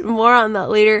intent. More on that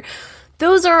later.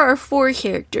 Those are our 4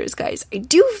 characters, guys. I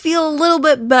do feel a little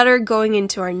bit better going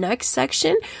into our next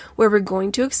section where we're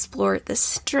going to explore the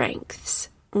strengths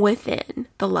within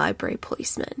the Library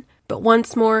Policeman. But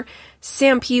once more,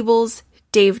 Sam Peebles,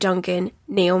 Dave Duncan,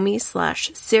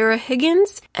 Naomi/Sarah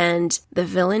Higgins, and the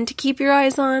villain to keep your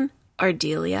eyes on,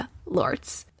 Ardelia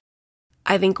Lortz.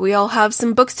 I think we all have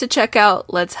some books to check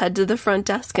out. Let's head to the front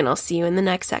desk and I'll see you in the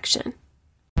next section.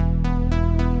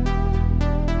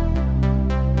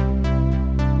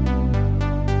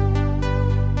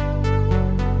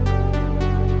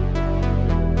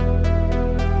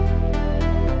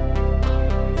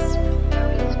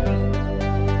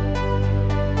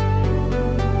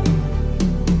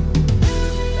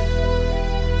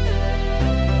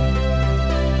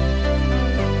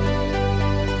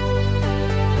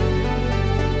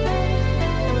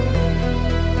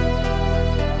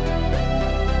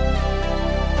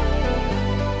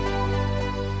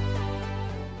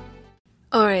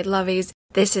 Alright, lovies,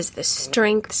 this is the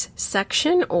strengths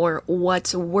section, or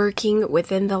what's working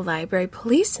within the Library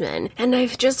Policeman. And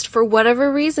I've just, for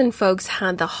whatever reason, folks,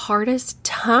 had the hardest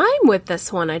time with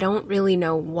this one. I don't really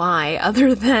know why,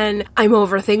 other than I'm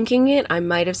overthinking it. I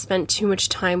might have spent too much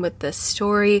time with this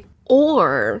story.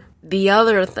 Or the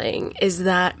other thing is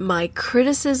that my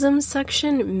criticism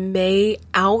section may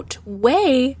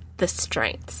outweigh the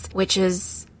strengths, which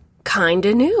is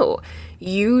kinda new.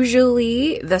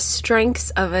 Usually, the strengths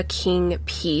of a king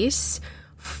piece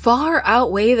far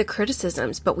outweigh the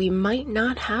criticisms, but we might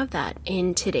not have that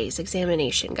in today's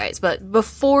examination, guys. But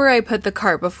before I put the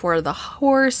cart before the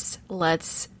horse,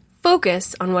 let's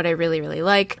focus on what I really, really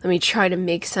like. Let me try to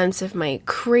make sense of my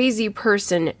crazy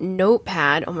person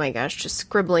notepad. Oh my gosh, just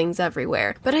scribblings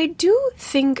everywhere. But I do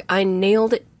think I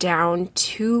nailed it down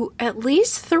to at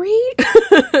least 3.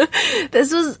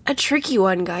 This was a tricky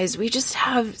one, guys. We just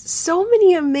have so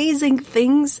many amazing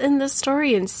things in this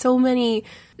story and so many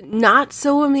not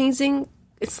so amazing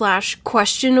 /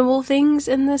 questionable things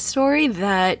in this story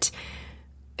that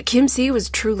Kim C was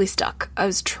truly stuck. I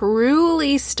was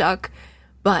truly stuck.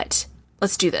 But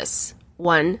let's do this,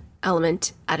 one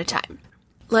element at a time.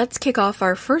 Let's kick off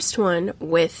our first one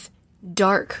with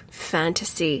dark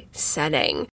fantasy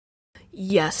setting.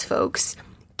 Yes, folks,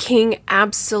 King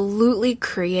absolutely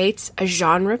creates a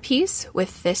genre piece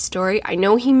with this story. I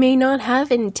know he may not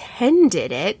have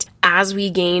intended it, as we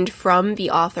gained from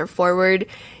the author forward.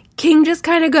 King just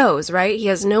kind of goes, right? He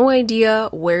has no idea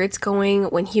where it's going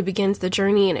when he begins the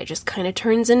journey, and it just kind of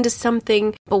turns into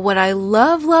something. But what I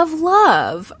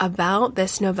love about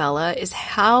this novella is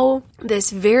how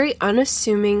this very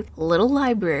unassuming little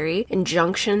library in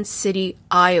Junction City,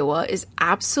 Iowa is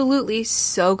absolutely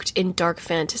soaked in dark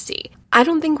fantasy. I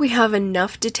don't think we have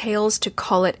enough details to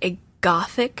call it a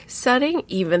Gothic setting,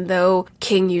 even though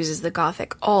King uses the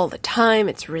Gothic all the time.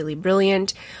 It's really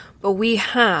brilliant. But we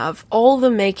have all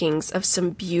the makings of some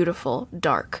beautiful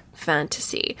dark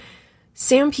fantasy.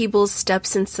 Sam Peebles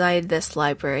steps inside this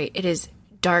library. It is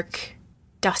dark,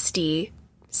 dusty,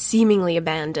 seemingly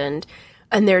abandoned.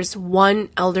 and there's one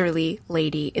elderly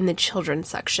lady in the children's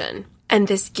section. And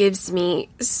this gives me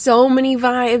so many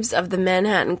vibes of the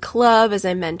Manhattan Club, as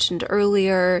I mentioned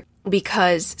earlier,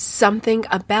 because something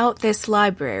about this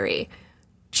library,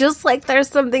 just like there's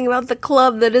something about the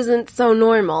club that isn't so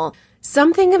normal,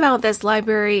 something about this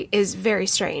library is very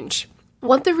strange.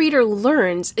 What the reader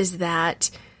learns is that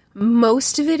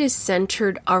most of it is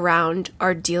centered around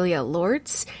Ardelia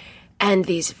Lortz and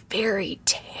these very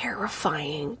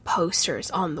terrifying posters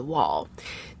on the wall.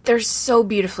 They're so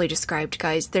beautifully described,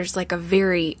 guys. There's like a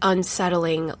very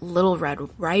unsettling Little Red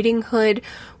Riding Hood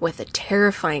with a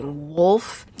terrifying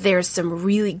wolf. There's some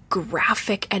really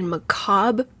graphic and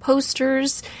macabre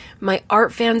posters. My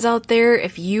art fans out there,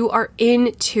 if you are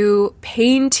into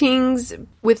paintings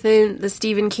within the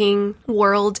Stephen King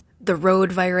world, The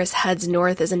Road Virus Heads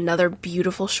North is another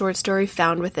beautiful short story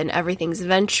found within Everything's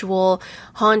Eventual.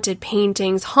 Haunted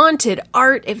paintings, haunted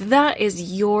art. If that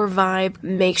is your vibe,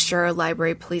 make sure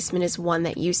Library Policeman is one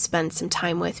that you spend some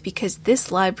time with, because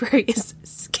this library is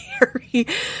scary.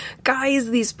 Guys,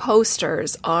 these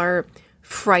posters are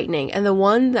frightening. And the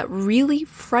one that really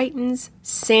frightens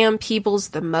Sam Peebles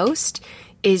the most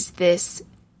is this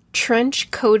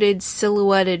trench-coated,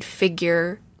 silhouetted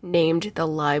figure named the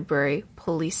Library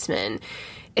Policeman.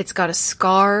 It's got a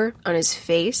scar on his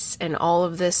face, and all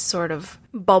of this sort of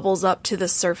bubbles up to the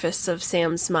surface of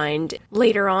Sam's mind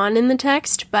later on in the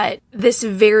text, but this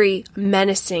very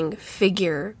menacing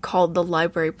figure called the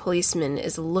Library Policeman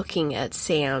is looking at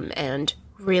Sam and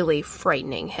really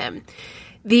frightening him.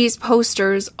 These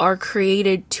posters are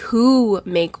created to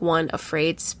make one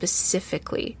afraid,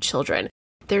 specifically children.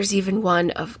 There's even one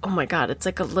of, oh my god, it's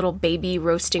like a little baby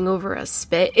roasting over a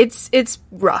spit. It's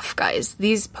rough, guys.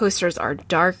 These posters are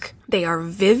dark. They are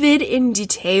vivid in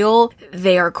detail.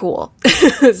 They are cool.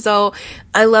 So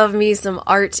I love me some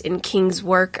art in King's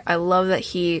work. I love that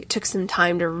he took some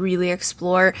time to really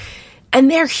explore. And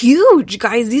they're huge,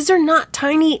 guys. These are not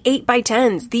tiny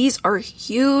 8x10s. These are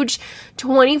huge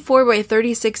 24 by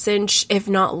 36 inch, if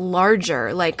not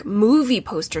larger, like movie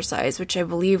poster size, which I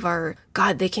believe are,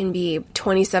 God, they can be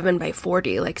 27 by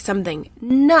 40, like something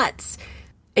nuts.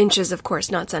 Inches, of course,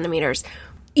 not centimeters.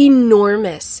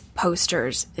 Enormous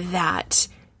posters that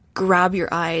grab your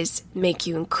eyes, make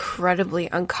you incredibly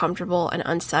uncomfortable and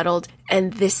unsettled.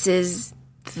 And this is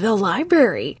the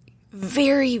library.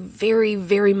 Very, very,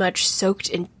 very much soaked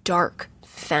in dark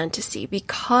fantasy,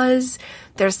 because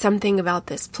there's something about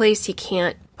this place he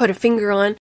can't put a finger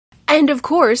on. And of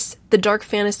course, the dark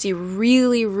fantasy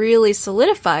really, really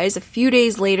solidifies a few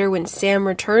days later when Sam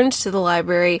returns to the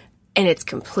library, and it's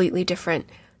completely different.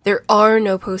 There are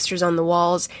no posters on the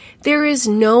walls. There is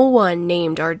no one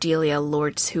named Ardelia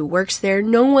Lortz who works there.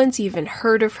 No one's even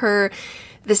heard of her.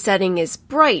 The setting is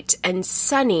bright and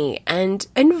sunny and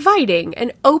inviting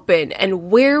and open. And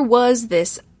where was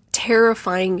this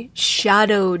terrifying,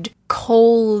 shadowed,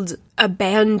 cold,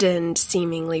 abandoned,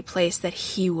 seemingly place that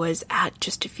he was at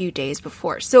just a few days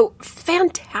before? So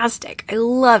fantastic. I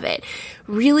love it.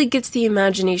 Really gets the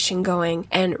imagination going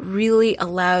and really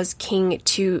allows King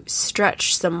to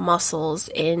stretch some muscles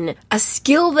in a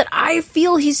skill that I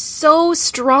feel he's so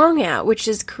strong at, which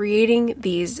is creating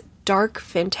these dark,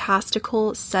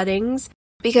 fantastical settings,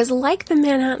 because like the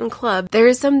Manhattan Club, there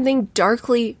is something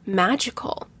darkly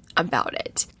magical about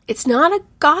it. It's not a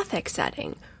gothic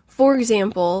setting. For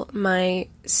example, my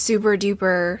super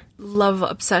duper love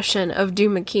obsession of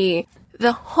Duma Key,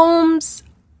 the homes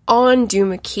on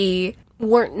Duma Key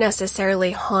weren't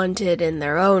necessarily haunted in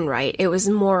their own right. It was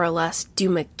more or less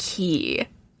Duma Key.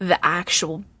 The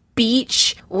actual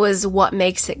beach was what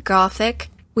makes it gothic.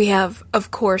 We have, of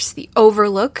course, the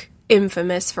Overlook,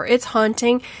 infamous for its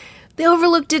haunting. The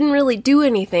Overlook didn't really do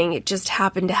anything. It just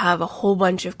happened to have a whole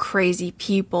bunch of crazy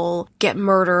people get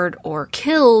murdered or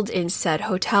killed in said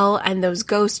hotel, and those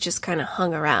ghosts just kind of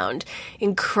hung around.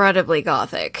 Incredibly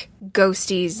gothic.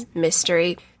 Ghosties,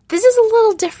 mystery. This is a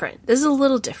little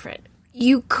different.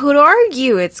 You could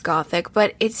argue it's gothic,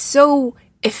 but it's so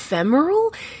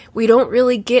ephemeral. We don't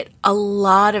really get a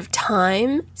lot of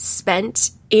time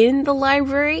spent in the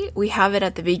library. We have it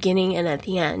at the beginning and at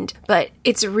the end, but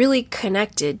it's really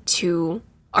connected to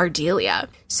Ardelia.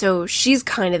 So she's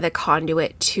kind of the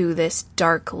conduit to this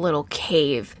dark little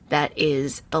cave that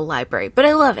is the library. But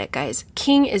I love it, guys.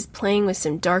 King is playing with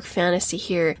some dark fantasy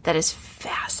here that is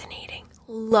fascinating.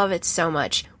 Love it so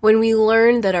much. When we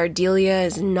learn that Ardelia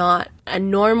is not a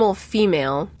normal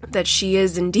female, that she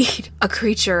is indeed a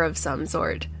creature of some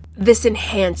sort, this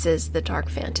enhances the dark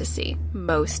fantasy,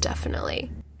 most definitely.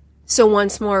 So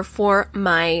once more, for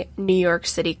my New York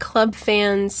City Club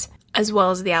fans, as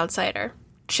well as The Outsider,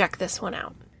 check this one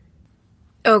out.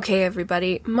 Okay,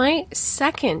 everybody, my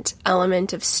second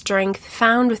element of strength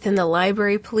found within the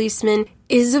Library Policeman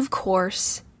is, of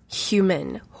course,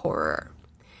 human horror.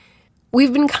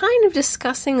 We've been kind of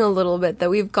discussing a little bit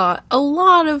that we've got a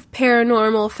lot of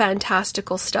paranormal,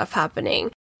 fantastical stuff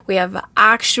happening. We have an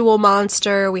actual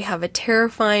monster, we have a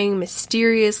terrifying,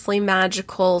 mysteriously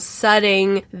magical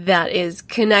setting that is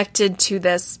connected to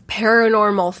this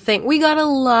paranormal thing. We got a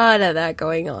lot of that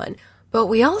going on. But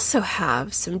we also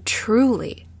have some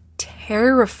truly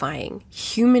terrifying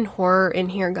human horror in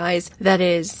here, guys, that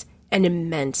is an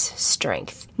immense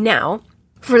strength. Now,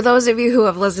 for those of you who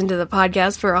have listened to the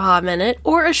podcast for a hot minute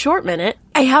or a short minute,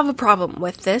 I have a problem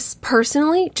with this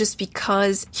personally, just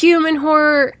because human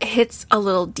horror hits a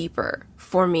little deeper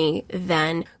for me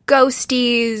than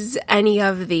ghosties, any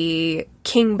of the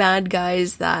king bad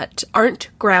guys that aren't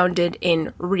grounded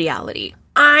in reality.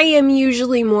 I am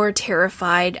usually more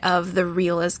terrified of the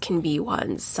real as can be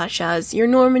ones, such as your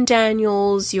Norman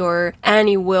Daniels, your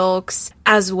Annie Wilkes,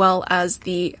 as well as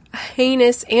the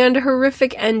heinous and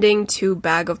horrific ending to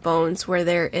Bag of Bones, where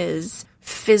there is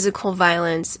physical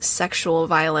violence, sexual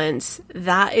violence.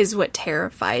 That is what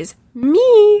terrifies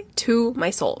me to my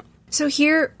soul. So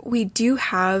here we do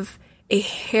have a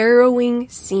harrowing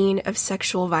scene of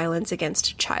sexual violence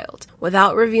against a child.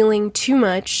 Without revealing too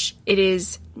much, it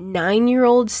is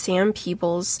 9-year-old Sam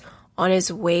Peebles on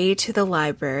his way to the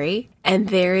library, and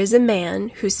there is a man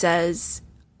who says,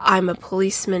 "I'm a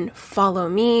policeman, follow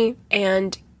me,"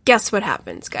 and guess what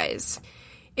happens, guys?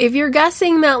 If you're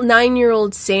guessing that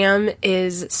 9-year-old Sam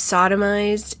is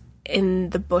sodomized in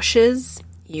the bushes,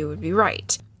 you would be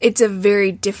right. It's a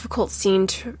very difficult scene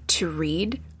to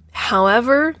read.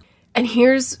 However, and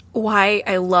here's why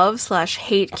I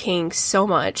love/hate King so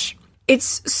much.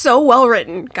 It's so well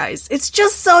written, guys. It's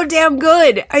just so damn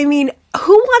good. I mean,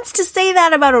 who wants to say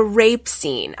that about a rape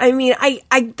scene? I mean,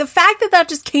 the fact that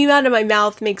just came out of my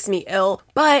mouth makes me ill,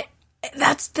 but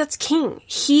that's King.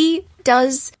 He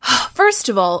does, first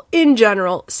of all, in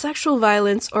general, sexual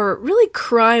violence or really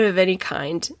crime of any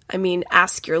kind. I mean,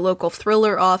 ask your local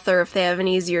thriller author if they have an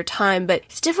easier time, but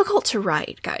it's difficult to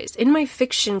write, guys. In my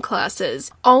fiction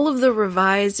classes, all of the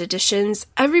revised editions,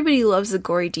 everybody loves the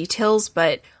gory details,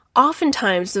 but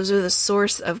oftentimes those are the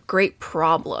source of great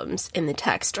problems in the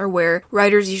text, or where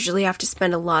writers usually have to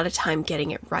spend a lot of time getting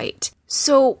it right.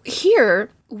 So here,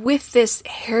 with this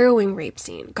harrowing rape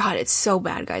scene, God, it's so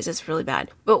bad, guys, it's really bad.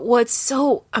 But what's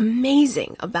so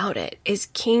amazing about it is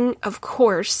King, of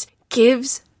course,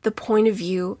 gives the point of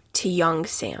view to young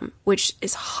Sam, which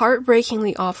is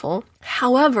heartbreakingly awful.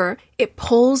 However, it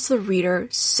pulls the reader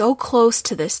so close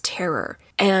to this terror,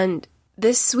 and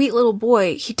this sweet little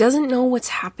boy, he doesn't know what's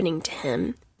happening to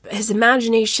him. His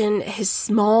imagination, his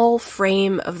small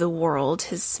frame of the world,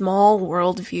 his small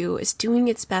worldview is doing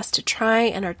its best to try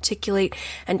and articulate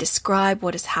and describe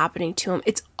what is happening to him.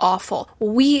 It's awful.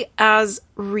 We as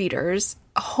readers,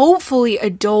 hopefully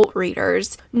adult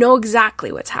readers, know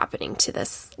exactly what's happening to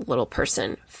this little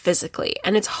person physically,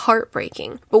 and it's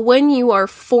heartbreaking. But when you are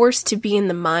forced to be in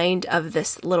the mind of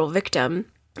this little victim,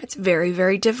 it's very,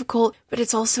 very difficult, but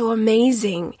it's also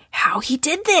amazing how he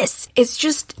did this. It's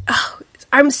just,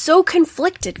 I'm so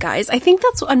conflicted, guys. I think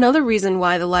that's another reason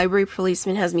why the Library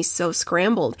Policeman has me so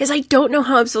scrambled, is I don't know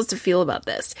how I'm supposed to feel about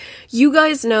this. You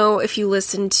guys know, if you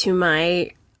listen to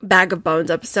my Bag of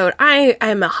Bones episode,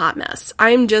 I'm a hot mess.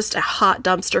 I'm just a hot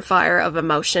dumpster fire of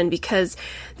emotion, because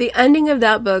the ending of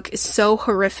that book is so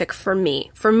horrific for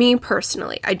me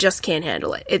personally. I just can't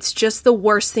handle it. It's just the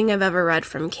worst thing I've ever read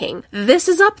from King. This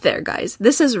is up there, guys.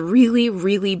 This is really,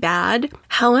 really bad.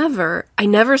 However, I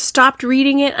never stopped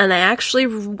reading it, and I actually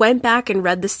went back and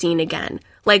read the scene again.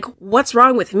 Like, what's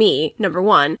wrong with me, number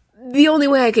one? The only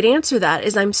way I could answer that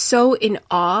is I'm so in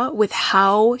awe with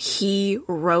how he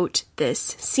wrote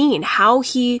this scene, how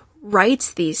he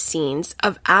writes these scenes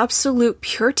of absolute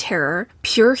pure terror,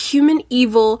 pure human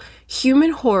evil, human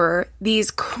horror,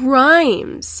 these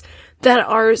crimes that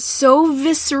are so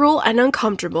visceral and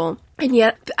uncomfortable. And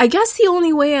yet, I guess the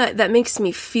only way that makes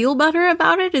me feel better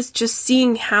about it is just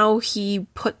seeing how he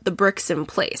put the bricks in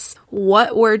place.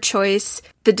 What word choice,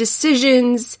 the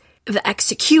decisions, the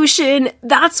execution,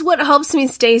 that's what helps me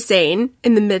stay sane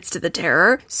in the midst of the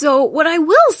terror. So what I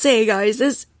will say, guys,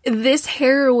 is this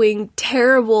harrowing,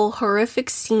 terrible,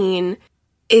 horrific scene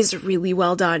is really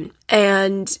well done.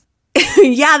 And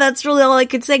yeah, that's really all I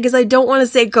could say, because I don't want to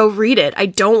say go read it. I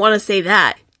don't want to say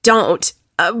that. Don't.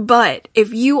 But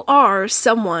if you are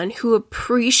someone who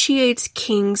appreciates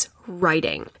King's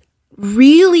writing,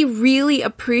 really, really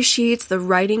appreciates the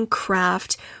writing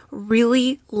craft,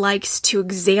 really likes to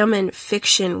examine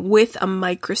fiction with a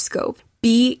microscope,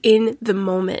 be in the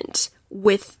moment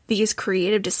with these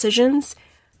creative decisions,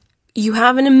 you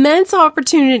have an immense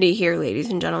opportunity here, ladies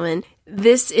and gentlemen.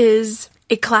 This is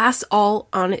a class all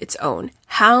on its own.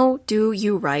 How do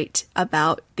you write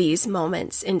about these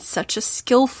moments in such a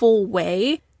skillful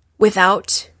way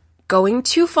without going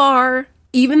too far,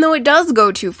 even though it does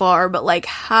go too far, but like,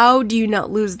 how do you not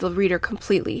lose the reader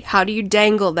completely? How do you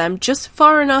dangle them just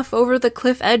far enough over the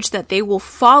cliff edge that they will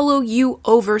follow you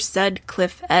over said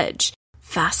cliff edge?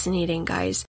 Fascinating,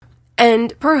 guys.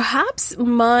 And perhaps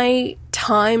my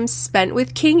time spent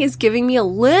with King is giving me a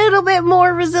little bit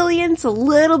more resilience, a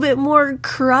little bit more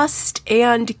crust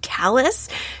and callous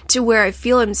to where I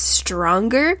feel I'm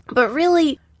stronger. But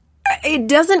really, it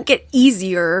doesn't get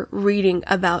easier reading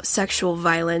about sexual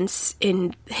violence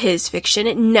in his fiction.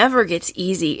 It never gets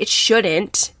easy. It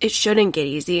shouldn't. It shouldn't get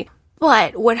easy.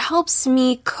 But what helps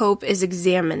me cope is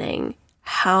examining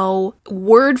how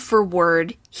word for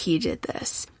word he did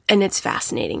this. And it's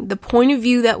fascinating. The point of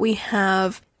view that we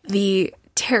have, the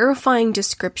terrifying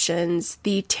descriptions,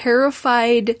 the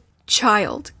terrified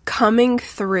child coming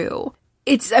through.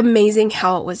 It's amazing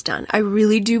how it was done. I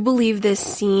really do believe this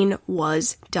scene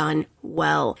was done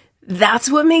well. That's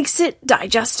what makes it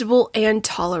digestible and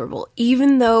tolerable.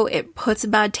 Even though it puts a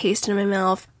bad taste in my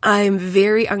mouth, I'm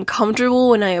very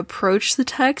uncomfortable when I approach the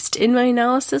text in my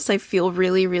analysis. I feel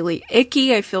really, really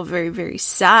icky. I feel very, very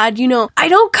sad. You know, I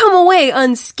don't come away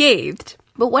unscathed.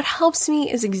 But what helps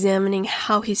me is examining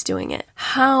how he's doing it,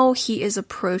 how he is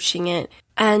approaching it,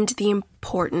 and the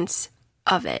importance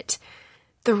of it.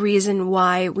 The reason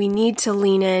why we need to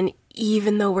lean in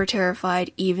even though we're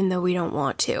terrified, even though we don't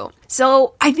want to.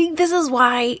 So I think this is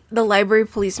why the Library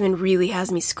Policeman really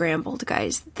has me scrambled,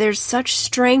 guys. There's such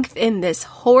strength in this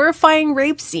horrifying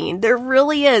rape scene. There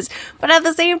really is. But at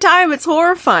the same time, it's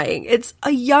horrifying. It's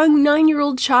a young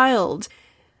 9-year-old child.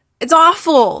 It's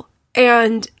awful.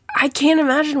 And I can't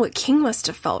imagine what King must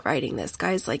have felt writing this,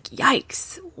 guys. Like,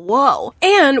 yikes. Whoa.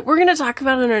 And we're going to talk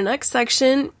about in our next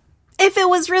section if it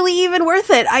was really even worth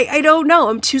it. I don't know.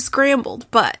 I'm too scrambled.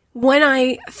 But when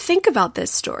I think about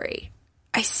this story,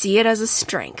 I see it as a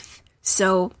strength.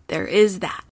 So there is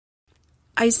that.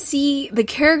 I see the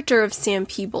character of Sam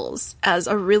Peebles as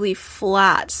a really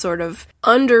flat, sort of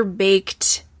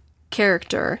underbaked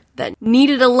character that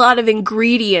needed a lot of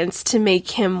ingredients to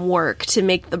make him work, to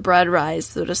make the bread rise,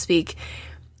 so to speak.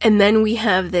 And then we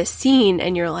have this scene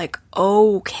and you're like,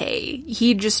 okay,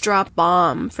 he just dropped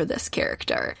bomb for this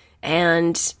character.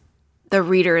 And the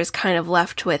reader is kind of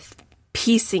left with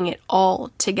piecing it all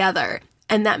together.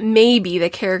 And that maybe the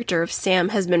character of Sam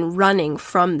has been running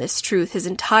from this truth his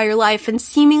entire life. And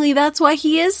seemingly that's why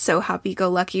he is so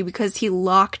happy-go-lucky, because he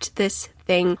locked this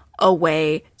thing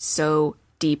away so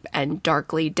deep and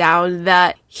darkly down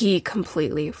that he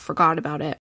completely forgot about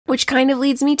it. Which kind of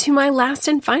leads me to my last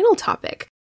and final topic.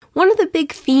 One of the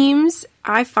big themes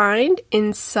I find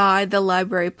inside the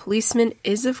Library Policeman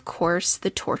is, of course, the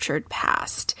tortured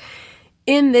past.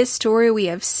 In this story, we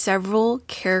have several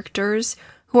characters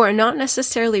who are not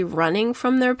necessarily running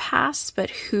from their past, but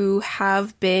who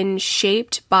have been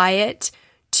shaped by it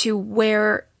to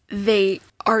where they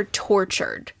are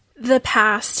tortured. The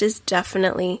past is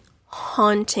definitely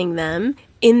haunting them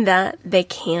in that they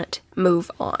can't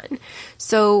move on.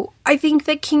 So I think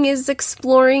that King is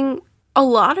exploring a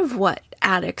lot of what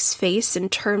addicts face in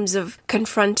terms of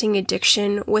confronting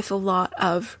addiction with a lot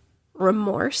of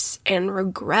remorse and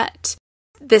regret.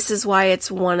 This is why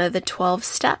it's one of the 12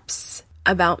 steps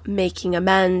about making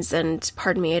amends, and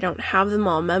pardon me, I don't have them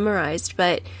all memorized,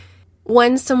 but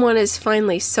when someone is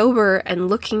finally sober and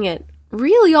looking at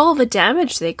really all the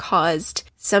damage they caused,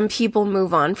 some people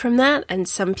move on from that, and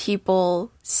some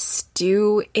people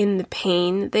stew in the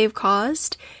pain they've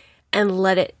caused and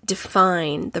let it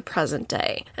define the present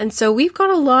day. And so we've got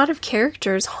a lot of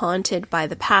characters haunted by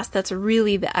the past. That's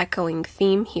really the echoing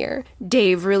theme here.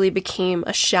 Dave really became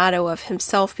a shadow of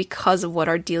himself because of what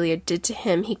Ardelia did to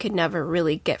him. He could never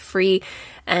really get free.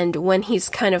 And when he's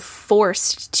kind of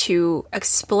forced to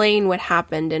explain what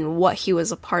happened and what he was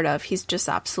a part of, he's just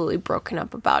absolutely broken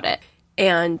up about it.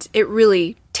 And it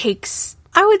really takes,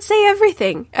 I would say,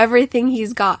 everything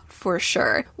he's got, for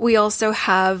sure. We also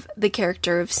have the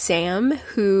character of Sam,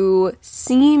 who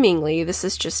seemingly, this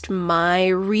is just my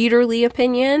readerly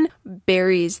opinion,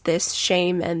 buries this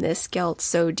shame and this guilt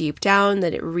so deep down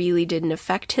that it really didn't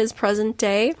affect his present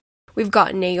day. We've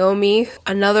got Naomi,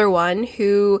 another one,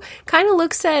 who kind of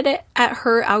looks at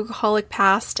her alcoholic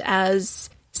past as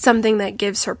something that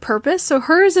gives her purpose. So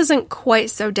hers isn't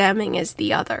quite so damning as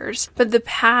the others. But the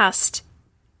past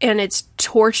and its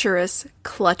torturous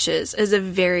clutches is a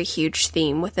very huge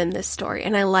theme within this story,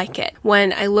 and I like it.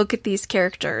 When I look at these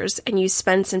characters and you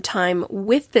spend some time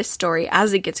with this story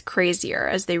as it gets crazier,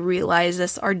 as they realize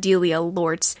this Ardelia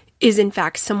Lortz is in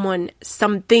fact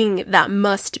something that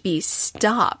must be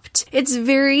stopped. It's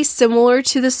very similar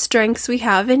to the strengths we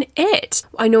have in It.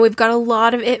 I know we've got a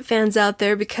lot of It fans out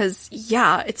there because,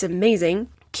 yeah, it's amazing.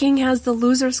 King has the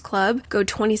Losers Club go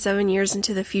 27 years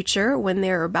into the future when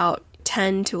they're about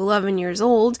 10 to 11 years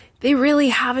old. They really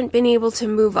haven't been able to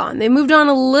move on. They moved on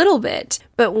a little bit,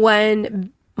 but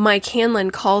when Mike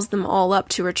Hanlon calls them all up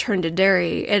to return to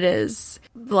Derry, it is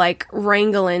like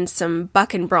wrangling some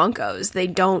bucking broncos. They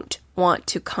don't want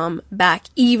to come back,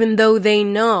 even though they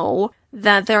know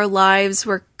that their lives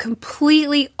were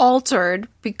completely altered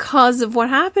because of what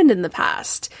happened in the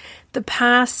past. The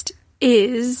past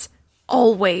is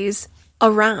always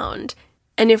around.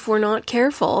 And if we're not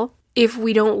careful, if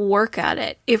we don't work at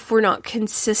it, if we're not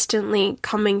consistently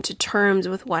coming to terms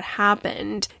with what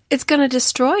happened, it's going to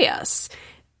destroy us.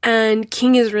 And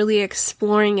King is really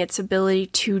exploring its ability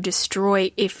to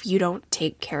destroy if you don't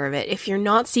take care of it. If you're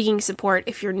not seeking support,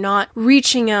 if you're not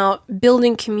reaching out,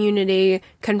 building community,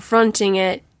 confronting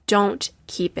it, don't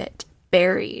keep it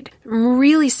buried.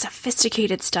 Really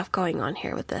sophisticated stuff going on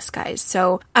here with this, guys.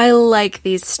 So I like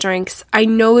these strengths. I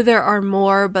know there are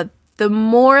more, but the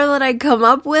more that I come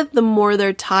up with, the more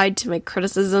they're tied to my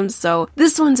criticisms. So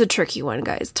this one's a tricky one,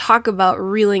 guys. Talk about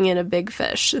reeling in a big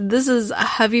fish. This is a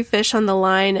heavy fish on the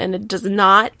line, and it does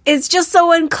not. It's just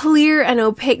so unclear and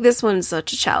opaque. This one's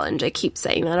such a challenge. I keep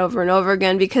saying that over and over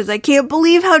again because I can't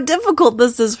believe how difficult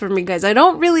this is for me, guys. I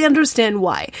don't really understand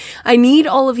why. I need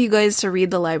all of you guys to read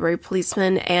The Library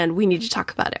Policeman, and we need to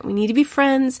talk about it. We need to be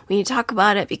friends. We need to talk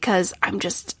about it because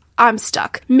I'm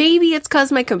stuck. Maybe it's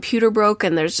because my computer broke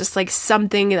and there's just like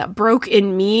something that broke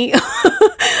in me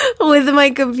with my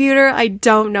computer. I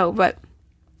don't know, but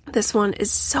this one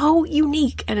is so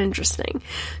unique and interesting.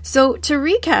 So to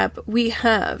recap, we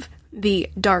have the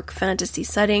dark fantasy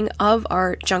setting of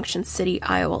our Junction City,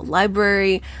 Iowa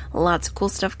library. Lots of cool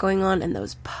stuff going on, and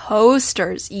those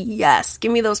posters. Yes,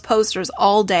 give me those posters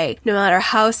all day. No matter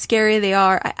how scary they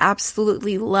are, I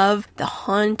absolutely love the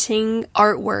haunting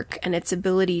artwork and its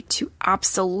ability to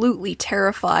absolutely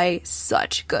terrify.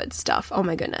 Such good stuff. Oh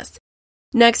my goodness.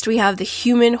 Next, we have the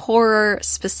human horror,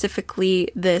 specifically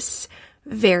this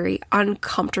very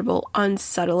uncomfortable,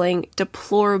 unsettling,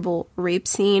 deplorable rape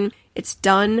scene. It's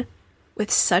done with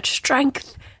such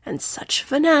strength and such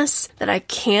finesse that I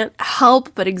can't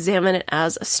help but examine it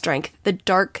as a strength. The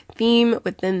dark theme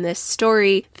within this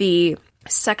story, the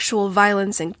sexual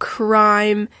violence and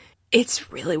crime,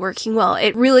 it's really working well.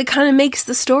 It really kind of makes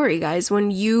the story, guys.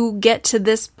 When you get to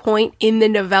this point in the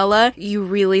novella, you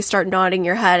really start nodding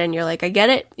your head and you're like, I get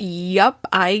it. Yup,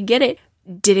 I get it.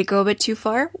 Did it go a bit too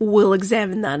far? We'll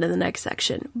examine that in the next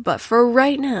section. But for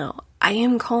right now, I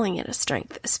am calling it a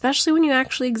strength, especially when you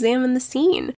actually examine the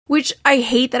scene, which I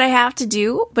hate that I have to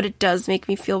do, but it does make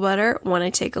me feel better when I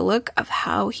take a look of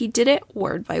how he did it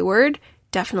word by word.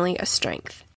 Definitely a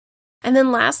strength. And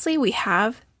then lastly, we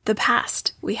have the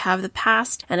past. We have the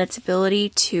past and its ability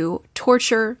to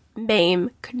torture,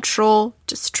 maim, control,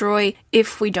 destroy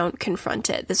if we don't confront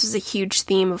it. This is a huge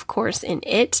theme, of course, in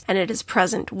It, and it is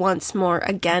present once more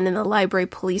again in The Library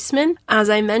Policeman. As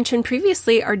I mentioned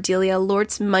previously, Ardelia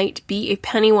Lortz might be a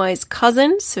Pennywise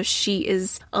cousin, so she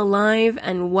is alive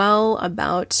and well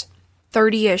about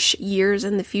 30-ish years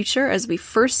in the future. As we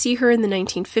first see her in the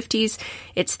 1950s,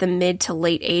 it's the mid to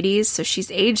late 80s, so she's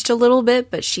aged a little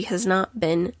bit, but she has not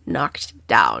been knocked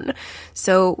down.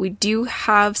 So we do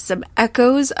have some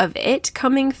echoes of It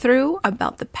coming through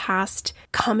about the past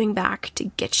coming back to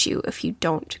get you if you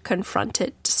don't confront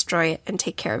it, destroy it, and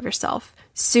take care of yourself.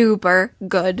 Super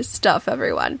good stuff,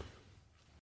 everyone.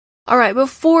 Alright,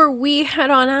 before we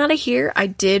head on out of here, I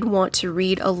did want to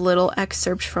read a little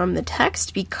excerpt from the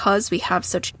text because we have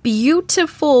such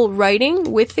beautiful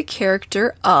writing with the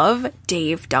character of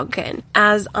Dave Duncan.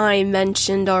 As I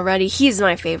mentioned already, he's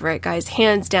my favorite, guys.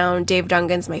 Hands down, Dave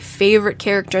Duncan's my favorite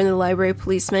character in The Library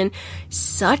Policeman.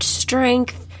 Such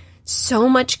strength, so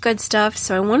much good stuff.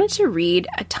 So I wanted to read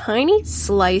a tiny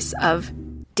slice of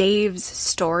Dave's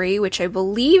story, which I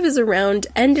believe is around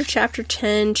end of chapter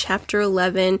 10, chapter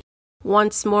 11.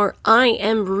 Once more, I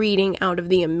am reading out of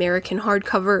the American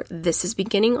hardcover. This is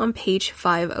beginning on page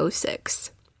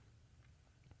 506.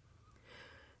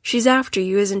 "She's after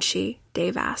you, isn't she?"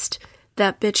 Dave asked.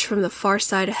 "That bitch from the far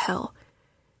side of hell."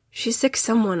 "She sicked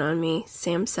someone on me,"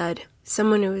 Sam said.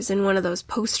 "Someone who was in one of those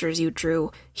posters you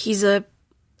drew. He's I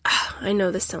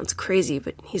know this sounds crazy,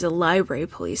 but he's a library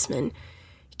policeman.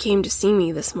 He came to see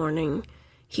me this morning.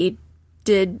 He'd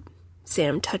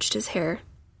Sam touched his hair.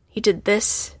 He did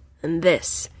this and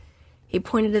this. He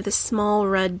pointed to the small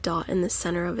red dot in the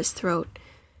center of his throat,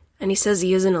 and he says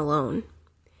he isn't alone.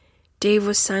 Dave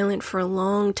was silent for a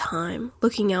long time,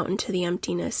 looking out into the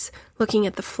emptiness, looking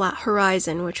at the flat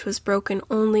horizon, which was broken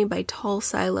only by tall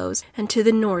silos, and to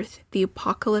the north, the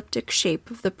apocalyptic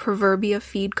shape of the Proverbia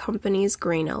Feed Company's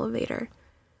grain elevator.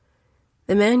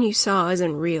 "The man you saw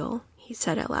isn't real," he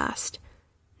said at last.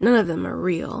 "None of them are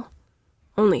real.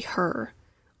 Only her.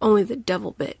 Only the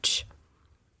devil bitch."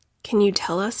 "Can you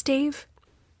tell us, Dave?"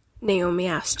 Naomi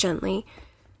asked gently.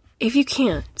 "If you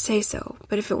can't, say so,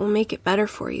 but if it will make it better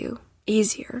for you,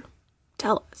 easier,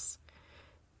 tell us."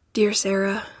 "Dear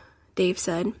Sarah," Dave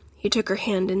said. He took her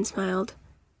hand and smiled.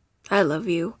 "I love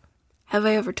you. Have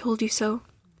I ever told you so?"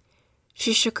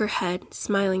 She shook her head,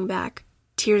 smiling back.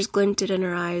 Tears glinted in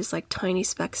her eyes like tiny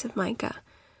specks of mica.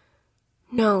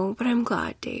 "No, but I'm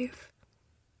glad, Dave."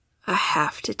 "I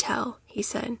have to tell," he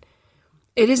said.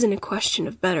 "It isn't a question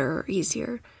of better or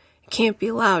easier. It can't be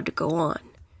allowed to go on.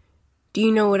 Do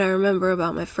you know what I remember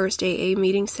about my first AA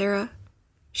meeting, Sarah?"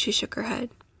 She shook her head.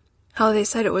 "How they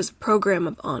said it was a program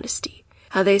of honesty.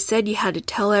 How they said you had to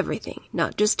tell everything,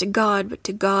 not just to God, but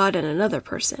to God and another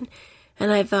person.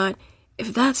 And I thought,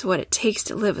 if that's what it takes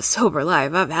to live a sober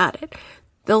life, I've had it.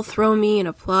 They'll throw me in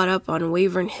a plot up on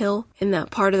Wavern Hill, in that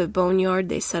part of the boneyard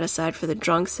they set aside for the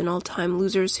drunks and all-time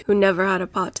losers who never had a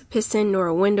pot to piss in nor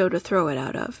a window to throw it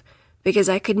out of, because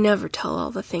I could never tell all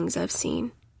the things I've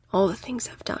seen, all the things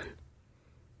I've done."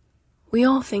 "We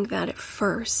all think that at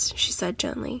first," she said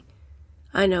gently.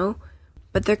 "I know,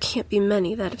 but there can't be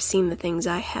many that have seen the things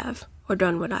I have, or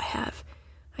done what I have.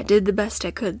 I did the best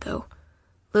I could, though.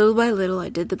 Little by little, I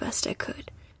did the best I could.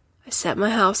 I set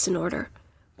my house in order.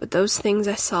 But those things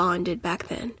I saw and did back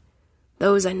then,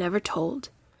 those I never told.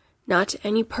 Not to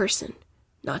any person,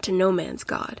 not to no man's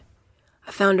God.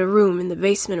 I found a room in the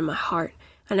basement of my heart,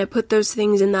 and I put those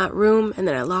things in that room, and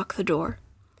then I locked the door."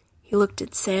 He looked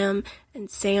at Sam,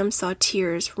 and Sam saw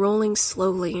tears rolling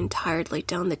slowly and tiredly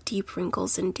down the deep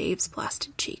wrinkles in Dave's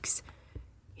blasted cheeks.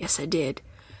 "Yes, I did.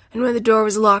 And when the door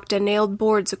was locked, I nailed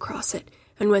boards across it.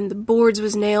 And when the boards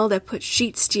was nailed, I put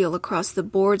sheet steel across the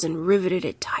boards and riveted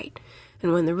it tight.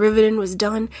 And when the riveting was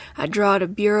done, I drawed a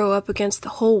bureau up against the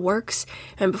whole works,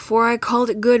 and before I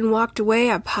called it good and walked away,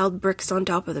 I piled bricks on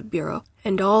top of the bureau.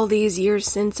 And all these years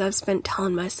since, I've spent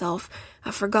telling myself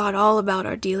I forgot all about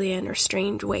Ardelia and her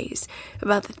strange ways,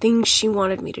 about the things she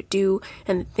wanted me to do,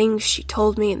 and the things she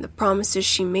told me, and the promises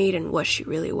she made, and what she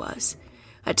really was.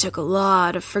 I took a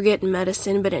lot of forgetting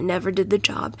medicine, but it never did the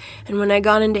job, and when I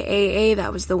got into AA,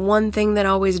 that was the one thing that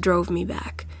always drove me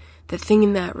back. The thing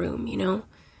in that room, you know?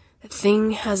 The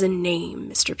thing has a name,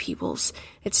 Mr. Peebles.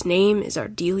 Its name is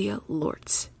Ardelia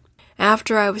Lortz.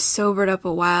 After I was sobered up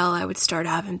a while, I would start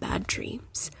having bad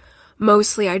dreams.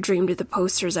 Mostly I dreamed of the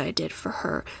posters I did for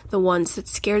her, the ones that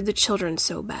scared the children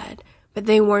so bad, but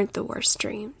they weren't the worst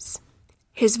dreams."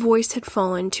 His voice had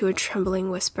fallen to a trembling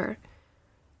whisper.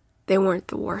 "They weren't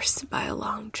the worst by a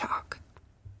long chalk."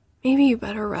 "Maybe you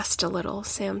better rest a little,"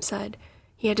 Sam said.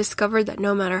 He had discovered that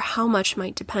no matter how much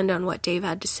might depend on what Dave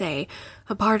had to say,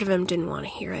 a part of him didn't want to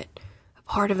hear it. A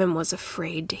part of him was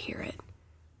afraid to hear it.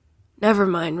 "Never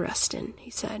mind restin',"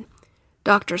 he said.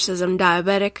 "Doctor says I'm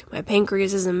diabetic, my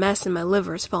pancreas is a mess, and my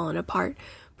liver's falling apart.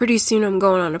 Pretty soon I'm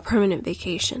going on a permanent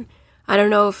vacation. I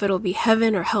don't know if it'll be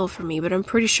heaven or hell for me, but I'm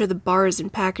pretty sure the bars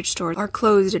and package stores are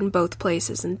closed in both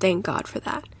places, and thank God for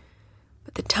that.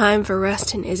 But the time for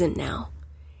restin' isn't now.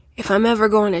 If I'm ever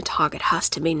going to talk, it has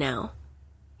to be now."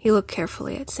 He looked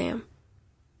carefully at Sam.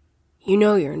 "You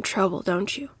know you're in trouble,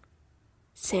 don't you?"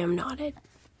 Sam nodded.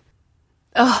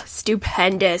 "Oh,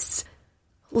 stupendous.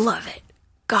 Love it.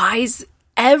 Guys,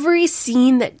 every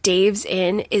scene that Dave's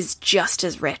in is just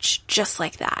as rich, just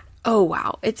like that. Oh,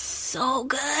 wow. It's so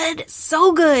good.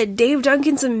 So good. Dave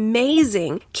Duncan's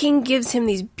amazing. King gives him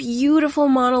these beautiful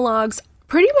monologues.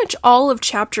 Pretty much all of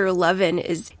Chapter 11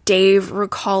 is Dave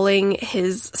recalling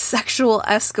his sexual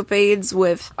escapades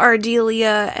with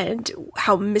Ardelia and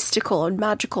how mystical and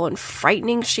magical and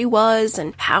frightening she was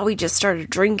and how he just started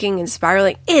drinking and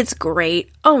spiraling. It's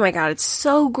great. Oh my god, it's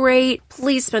so great.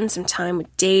 Please spend some time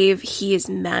with Dave. He is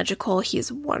magical. He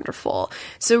is wonderful.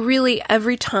 So really,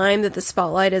 every time that the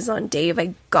spotlight is on Dave,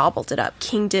 I gobbled it up.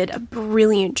 King did a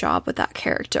brilliant job with that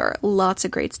character. Lots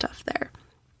of great stuff there.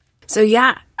 So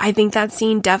yeah, I think that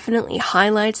scene definitely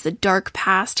highlights the dark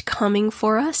past coming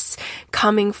for us,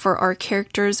 coming for our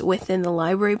characters within the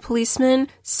Library Policeman.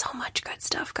 So much good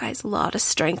stuff, guys. A lot of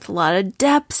strength, a lot of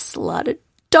depths, a lot of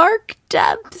dark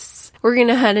depths. We're going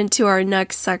to head into our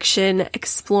next section,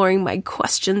 exploring my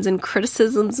questions and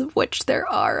criticisms, of which there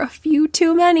are a few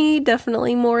too many,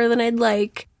 definitely more than I'd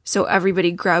like. So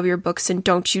everybody grab your books and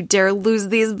don't you dare lose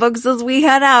these books as we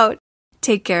head out.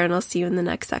 Take care, and I'll see you in the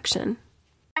next section.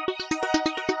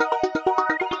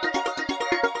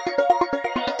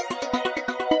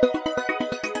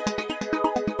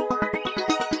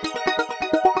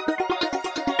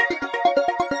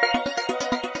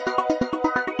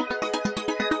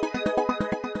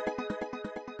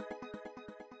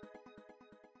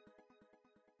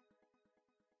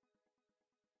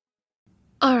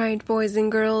 Alright, boys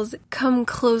and girls, come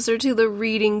closer to the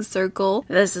reading circle.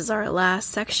 This is our last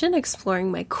section,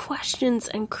 exploring my questions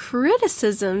and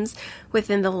criticisms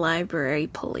within the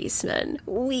Library Policeman.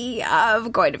 We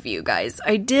have quite a few, guys.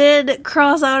 I did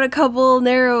cross out a couple,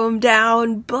 narrow them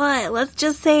down, but let's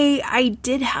just say I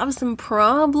did have some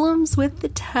problems with the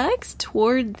text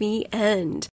toward the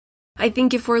end. I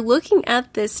think if we're looking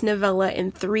at this novella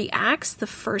in 3 acts, the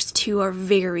first 2 are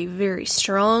very, very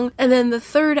strong, and then the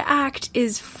 3rd act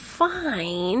is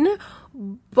fine,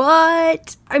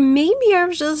 but maybe I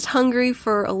was just hungry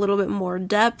for a little bit more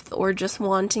depth or just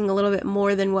wanting a little bit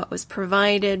more than what was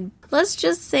provided. Let's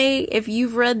just say if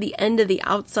you've read the end of The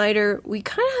Outsider, we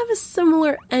kind of have a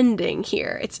similar ending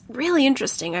here. It's really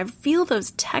interesting. I feel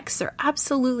those texts are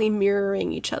absolutely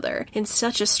mirroring each other in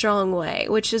such a strong way,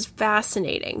 which is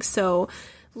fascinating. So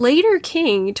later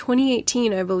King,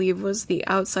 2018, I believe, was The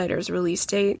Outsider's release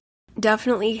date,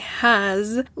 definitely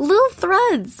has little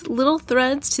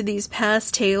threads to these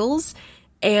past tales,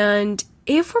 and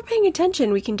if we're paying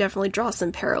attention, we can definitely draw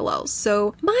some parallels.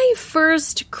 So my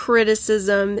first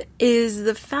criticism is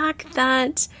the fact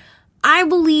that I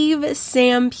believe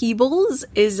Sam Peebles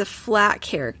is a flat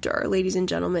character, ladies and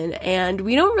gentlemen, and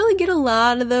we don't really get a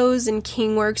lot of those in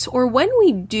King works, or when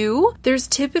we do, there's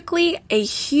typically a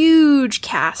huge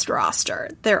cast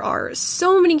roster. There are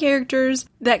so many characters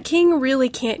that King really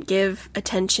can't give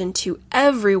attention to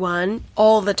everyone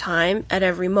all the time at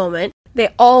every moment.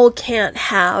 They all can't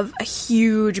have a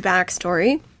huge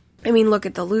backstory. I mean, look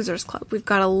at the Losers Club. We've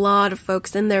got a lot of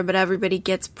folks in there, but everybody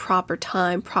gets proper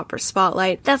time, proper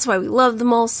spotlight. That's why we love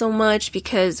them all so much,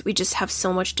 because we just have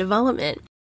so much development.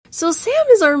 So Sam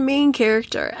is our main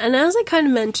character, and as I kind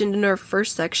of mentioned in our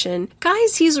first section,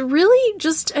 guys, he's really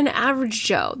just an average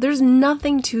Joe. There's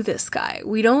nothing to this guy.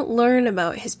 We don't learn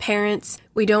about his parents.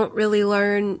 We don't really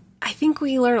learn, I think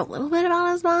we learn a little bit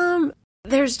about his mom.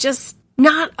 There's just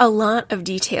not a lot of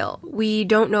detail. We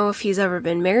don't know if he's ever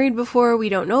been married before. We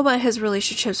don't know about his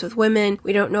relationships with women.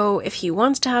 We don't know if he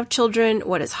wants to have children,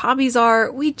 what his hobbies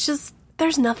are. There's just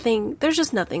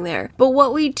nothing there. But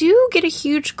what we do get a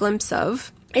huge glimpse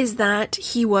of is that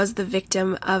he was the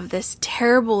victim of this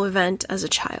terrible event as a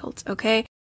child, okay?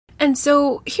 And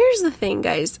so here's the thing,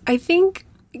 guys. I think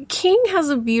King has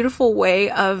a beautiful way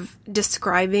of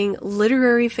describing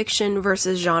literary fiction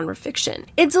versus genre fiction.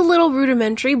 It's a little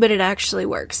rudimentary, but it actually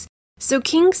works. So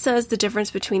King says the difference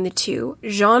between the two.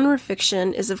 Genre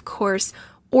fiction is, of course,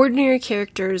 ordinary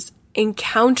characters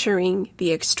encountering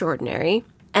the extraordinary.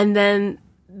 And then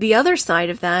the other side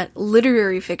of that,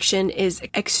 literary fiction, is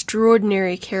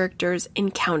extraordinary characters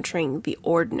encountering the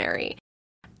ordinary.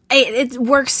 It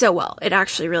works so well. It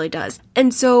actually really does.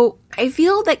 And so I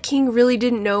feel that King really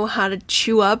didn't know how to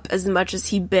chew up as much as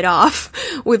he bit off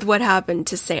with what happened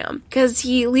to Sam. Because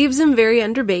he leaves him very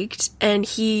underbaked, and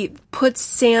he puts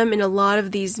Sam in a lot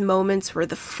of these moments where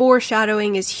the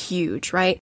foreshadowing is huge,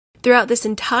 right? Throughout this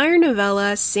entire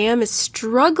novella, Sam is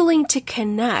struggling to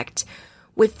connect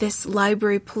with this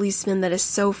library policeman that is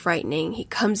so frightening. He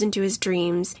comes into his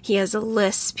dreams. He has a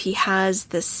lisp. He has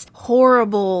this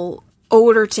horrible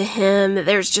odor to him.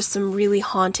 There's just some really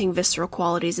haunting, visceral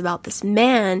qualities about this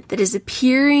man that is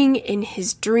appearing in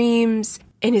his dreams,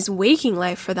 in his waking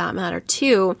life for that matter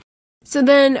too. So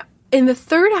then in the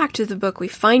 3rd act of the book, we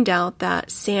find out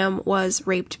that Sam was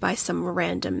raped by some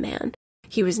random man.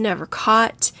 He was never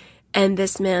caught, and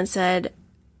this man said,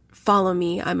 "Follow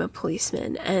me, I'm a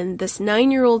policeman." And this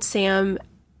 9-year-old Sam,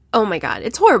 oh my God,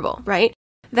 it's horrible, right?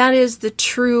 That is the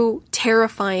true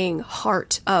terrifying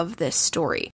heart of this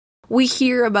story. We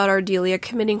hear about Ardelia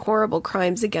committing horrible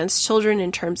crimes against children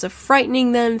in terms of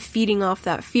frightening them, feeding off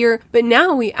that fear, but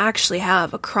now we actually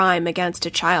have a crime against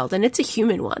a child, and it's a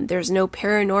human one. There's no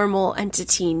paranormal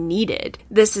entity needed.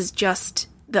 This is just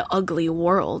the ugly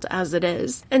world as it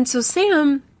is. And so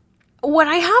Sam, what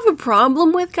I have a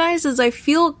problem with, guys, is I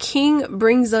feel King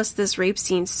brings us this rape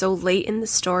scene so late in the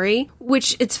story,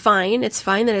 which it's fine. It's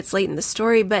fine that it's late in the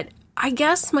story, but I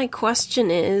guess my question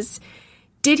is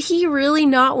Did he really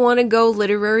not want to go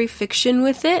literary fiction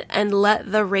with it and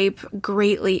let the rape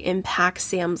greatly impact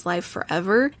Sam's life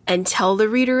forever and tell the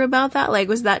reader about that? Like,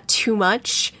 was that too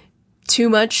much? Too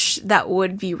much that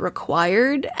would be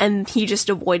required, and he just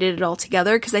avoided it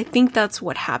altogether? Because I think that's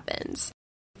what happens.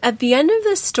 At the end of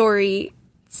this story,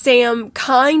 Sam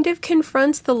kind of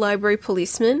confronts the library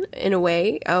policeman in a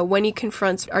way. When he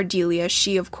confronts Ardelia,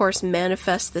 she of course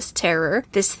manifests this terror,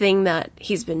 this thing that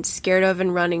he's been scared of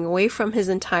and running away from his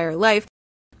entire life.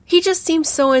 He just seems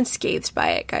so unscathed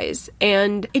by it, guys,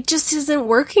 and it just isn't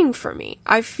working for me.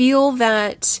 I feel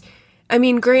that, I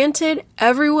mean, granted,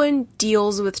 everyone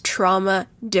deals with trauma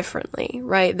differently,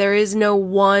 right? There is no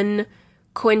one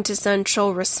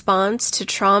quintessential response to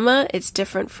trauma. It's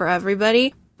different for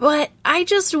everybody. But I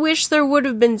just wish there would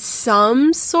have been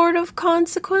some sort of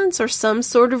consequence or some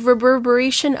sort of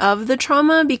reverberation of the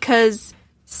trauma, because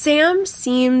Sam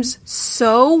seems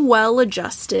so well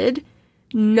adjusted.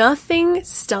 Nothing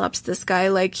stops this guy.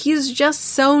 Like, he's just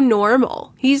so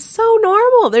normal. He's so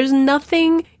normal. There's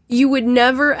nothing, you would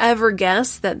never ever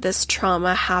guess that this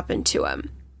trauma happened to him.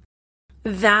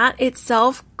 That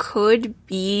itself could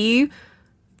be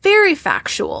very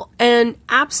factual and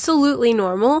absolutely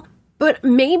normal. But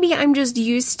maybe I'm just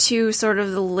used to sort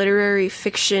of the literary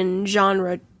fiction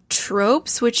genre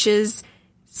tropes, which is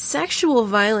sexual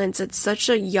violence at such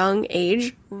a young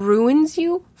age ruins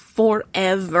you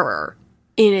forever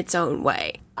in its own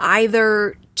way.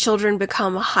 Either children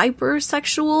become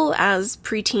hypersexual as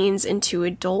preteens into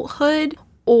adulthood,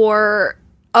 or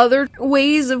other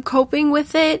ways of coping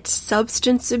with it,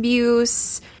 substance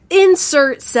abuse,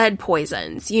 insert said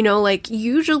poisons. You know, like,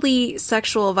 usually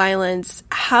sexual violence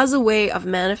has a way of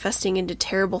manifesting into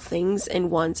terrible things in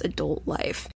one's adult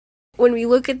life. When we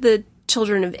look at the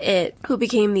children of It, who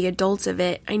became the adults of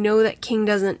It, I know that King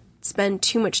doesn't spend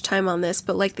too much time on this,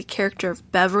 but like the character of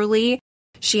Beverly,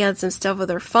 she had some stuff with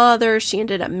her father. She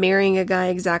ended up marrying a guy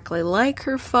exactly like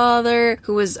her father,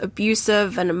 who was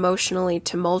abusive and emotionally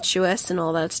tumultuous and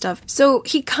all that stuff. So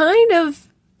he kind of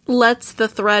lets the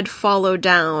thread follow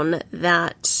down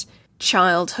that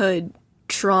childhood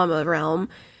trauma realm.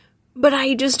 But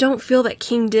I just don't feel that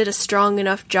King did a strong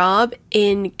enough job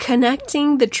in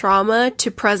connecting the trauma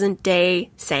to present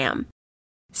day Sam.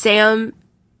 Sam,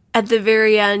 at the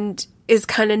very end, is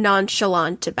kind of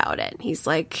nonchalant about it. He's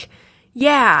like,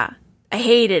 yeah, I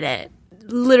hated it.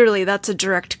 Literally, that's a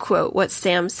direct quote, what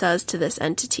Sam says to this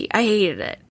entity. I hated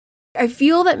it. I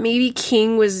feel that maybe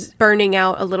King was burning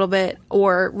out a little bit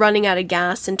or running out of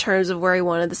gas in terms of where he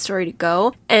wanted the story to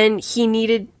go, and he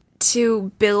needed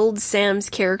to build Sam's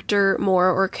character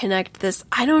more or connect this.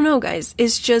 I don't know, guys.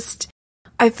 It's just,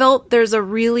 I felt there's a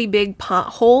really big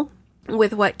pothole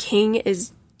with what King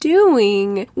is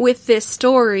doing with this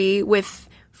story, with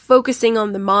focusing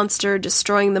on the monster,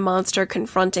 destroying the monster,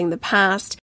 confronting the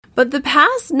past. But the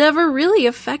past never really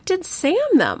affected Sam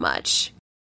that much.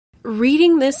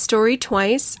 Reading this story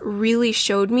twice really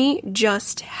showed me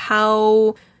just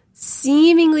how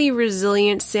seemingly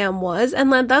resilient Sam was.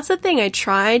 And that's the thing. I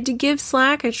tried to give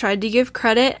slack. I tried to give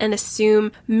credit and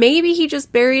assume maybe he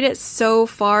just buried it so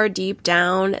far deep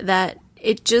down that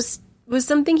it just was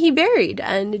something he buried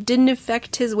and it didn't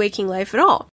affect his waking life at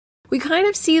all. We kind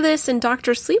of see this in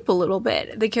Dr. Sleep a little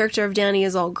bit. The character of Danny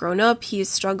is all grown up. He is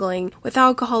struggling with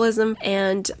alcoholism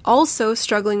and also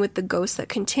struggling with the ghosts that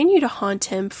continue to haunt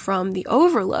him from the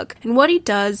Overlook. And what he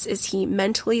does is he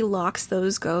mentally locks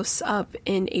those ghosts up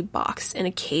in a box, in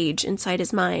a cage inside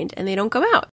his mind, and they don't come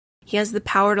out. He has the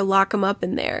power to lock them up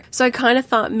in there. So I kind of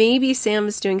thought maybe Sam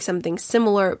is doing something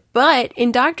similar, but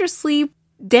in Dr. Sleep,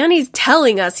 Danny's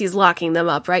telling us he's locking them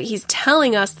up, right? He's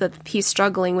telling us that he's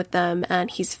struggling with them and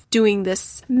he's doing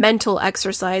this mental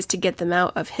exercise to get them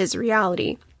out of his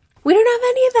reality. We don't have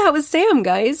any of that with Sam,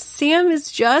 guys. Sam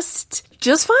is just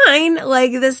fine.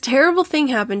 Like, this terrible thing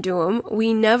happened to him.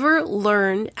 We never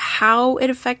learn how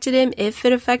it affected him, if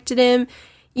it affected him.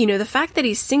 You know, the fact that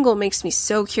he's single makes me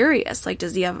so curious. Like,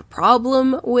 does he have a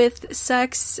problem with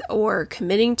sex or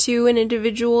committing to an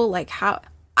individual? Like, how...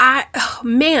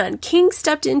 King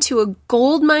stepped into a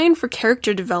gold mine for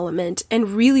character development and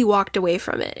really walked away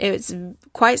from it. It's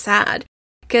quite sad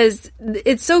because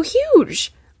it's so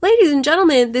huge. Ladies and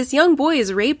gentlemen, this young boy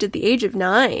is raped at the age of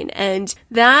 9, and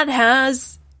that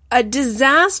has a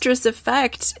disastrous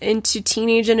effect into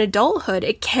teenage and adulthood.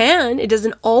 It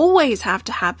doesn't always have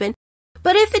to happen.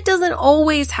 But if it doesn't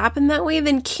always happen that way,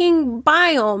 then King,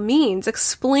 by all means,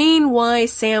 explain why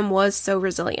Sam was so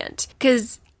resilient.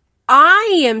 Because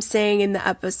I am saying in the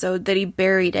episode that he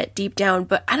buried it deep down,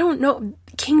 but I don't know.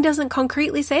 King doesn't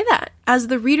concretely say that. As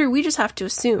the reader, we just have to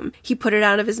assume he put it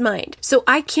out of his mind. So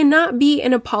I cannot be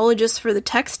an apologist for the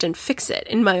text and fix it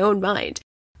in my own mind.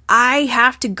 I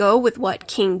have to go with what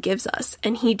King gives us,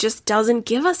 and he just doesn't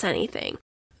give us anything.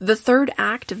 The third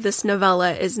act of this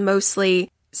novella is mostly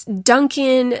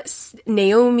Duncan,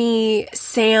 Naomi,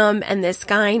 Sam, and this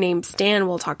guy named Stan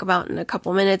we'll talk about in a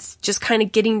couple minutes, just kind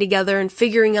of getting together and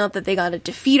figuring out that they gotta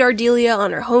defeat Ardelia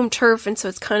on her home turf, and so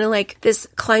it's kind of like this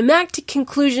climactic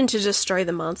conclusion to destroy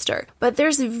the monster. But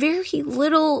there's very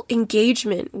little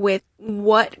engagement with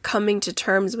what coming to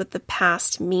terms with the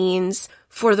past means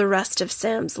for the rest of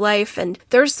Sam's life, and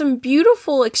there's some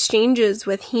beautiful exchanges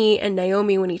with he and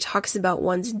Naomi when he talks about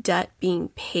one's debt being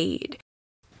paid.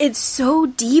 It's so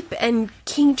deep, and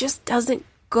King just doesn't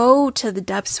go to the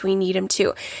depths we need him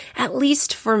to, at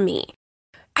least for me.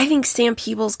 I think Sam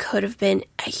Peebles could have been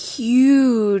a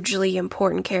hugely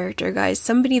important character, guys.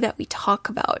 Somebody that we talk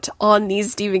about on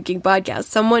these Stephen King podcasts.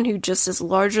 Someone who just is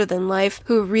larger than life,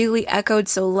 who really echoed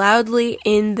so loudly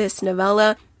in this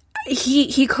novella.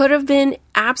 He could have been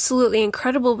absolutely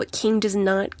incredible, but King does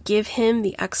not give him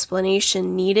the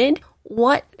explanation needed.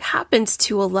 What happens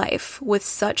to a life with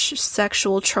such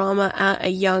sexual trauma at a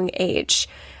young age?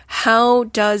 How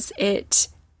does it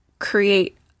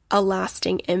create a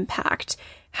lasting impact?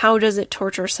 How does it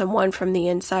torture someone from the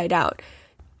inside out?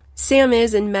 Sam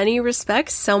is, in many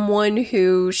respects, someone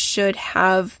who should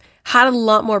have had a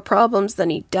lot more problems than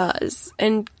he does.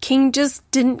 And King just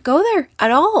didn't go there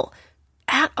at all.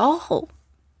 At all.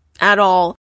 At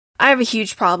all. I have a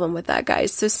huge problem with that,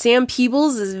 guys. So Sam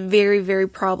Peebles is very, very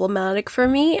problematic for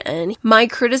me, and my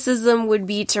criticism would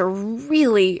be to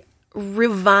really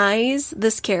revise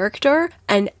this character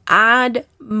and add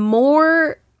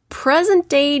more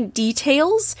present-day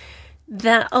details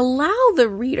that allow the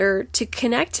reader to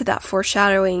connect to that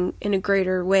foreshadowing in a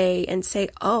greater way and say,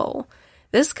 oh,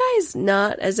 this guy's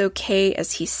not as okay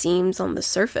as he seems on the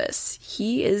surface.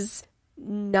 He is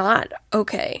not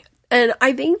okay. And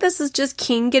I think this is just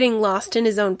King getting lost in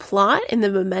his own plot, in the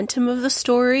momentum of the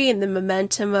story, in the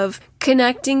momentum of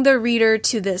connecting the reader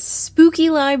to this spooky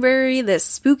library, this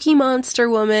spooky monster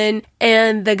woman,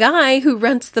 and the guy who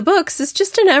rents the books is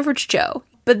just an average Joe.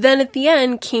 But then at the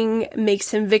end, King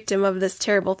makes him victim of this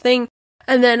terrible thing.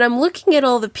 And then I'm looking at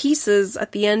all the pieces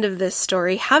at the end of this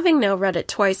story, having now read it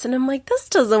twice, and I'm like, this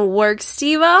doesn't work,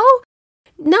 Steve-O.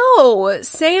 No,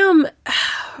 Sam,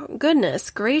 goodness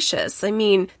gracious. I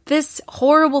mean, this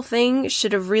horrible thing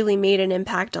should have really made an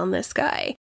impact on this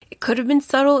guy. It could have been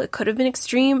subtle, it could have been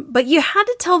extreme, but you had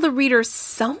to tell the reader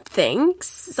something,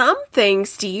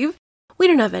 Steve. We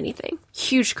don't have anything.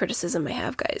 Huge criticism I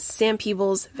have, guys. Sam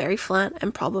Peebles, very flat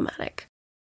and problematic.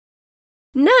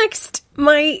 Next,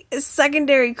 my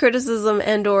secondary criticism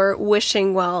and or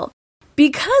wishing well.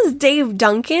 Because Dave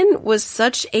Duncan was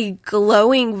such a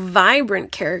glowing,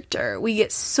 vibrant character, we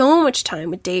get so much time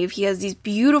with Dave. He has these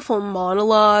beautiful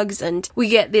monologues, and we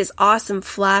get these awesome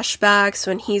flashbacks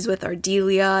when he's with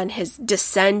Ardelia and his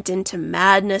descent into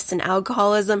madness and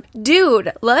alcoholism.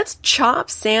 Dude, let's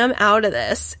chop Sam out of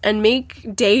this and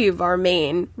make Dave our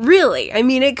main. Really, I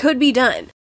mean, it could be done.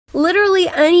 Literally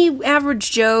any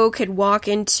average Joe could walk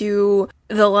into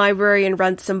the library and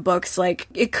rent some books. Like,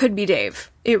 it could be Dave.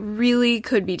 It really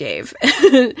could be Dave.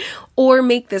 Or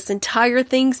make this entire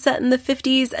thing set in the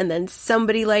 50s, and then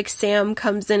somebody like Sam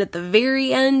comes in at the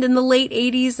very end in the late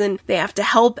 80s, and they have to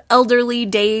help elderly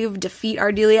Dave defeat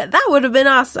Ardelia. That would have been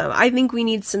awesome. I think we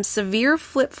need some severe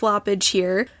flip-floppage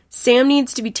here. Sam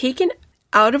needs to be taken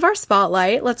out of our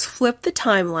spotlight. Let's flip the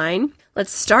timeline.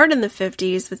 Let's start in the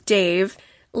 50s with Dave.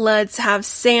 Let's have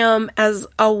Sam as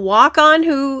a walk-on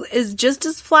who is just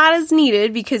as flat as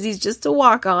needed because he's just a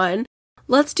walk-on.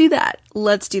 Let's do that.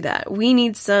 Let's do that. We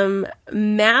need some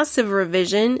massive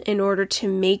revision in order to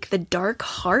make the dark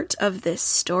heart of this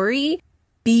story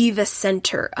be the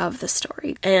center of the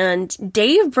story. And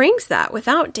Dave brings that.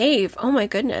 Without Dave, oh my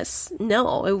goodness,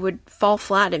 no, it would fall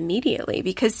flat immediately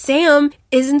because Sam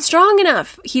isn't strong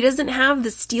enough. He doesn't have the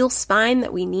steel spine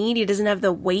that we need. He doesn't have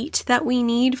the weight that we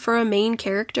need for a main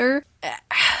character.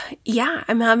 Yeah,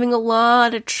 I'm having a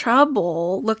lot of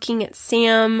trouble looking at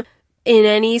Sam in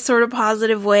any sort of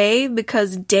positive way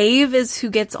because Dave is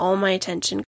who gets all my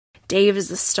attention. Dave is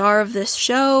the star of this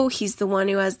show. He's the one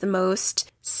who has the most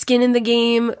skin in the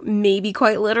game, maybe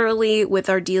quite literally, with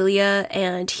Ardelia,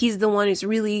 and he's the one who's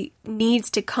really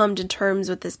needs to come to terms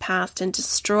with his past and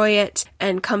destroy it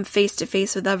and come face to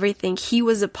face with everything he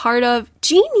was a part of.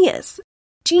 Genius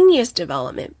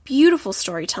development, beautiful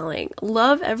storytelling.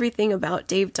 Love everything about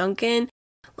Dave Duncan.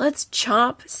 Let's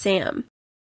chop Sam.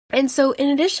 And so in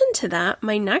addition to that,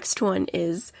 my next one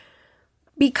is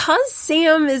because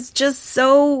Sam is just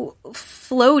so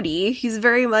floaty, he's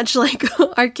very much like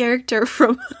our character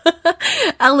from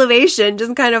Elevation,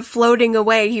 just kind of floating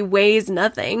away. He weighs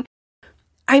nothing.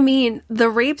 I mean,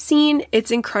 the rape scene, it's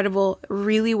incredible,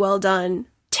 really well done,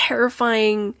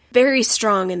 terrifying, very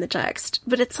strong in the text.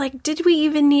 But it's like, did we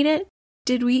even need it?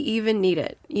 Did we even need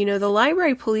it? You know, the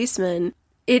Library Policeman,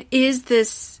 it is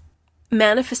this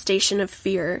manifestation of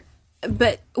fear.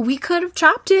 But we could have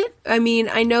chopped it. I mean,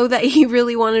 I know that he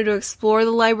really wanted to explore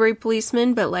the Library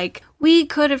Policeman, but like, we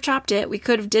could have chopped it. We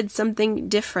could have did something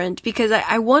different, because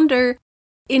I wonder,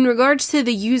 in regards to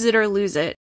the use it or lose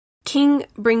it, King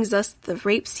brings us the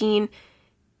rape scene,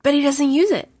 but he doesn't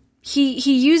use it. He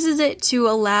uses it to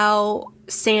allow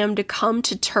Sam to come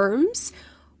to terms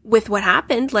with what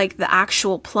happened, like the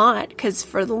actual plot, because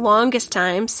for the longest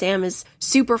time, Sam is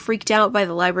super freaked out by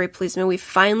the Library Policeman. We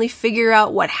finally figure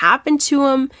out what happened to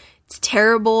him. It's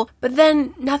terrible, but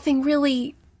then nothing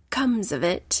really comes of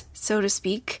it, so to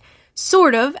speak.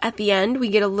 Sort of, at the end, we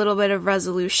get a little bit of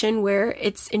resolution where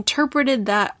it's interpreted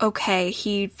that, okay,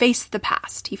 he faced the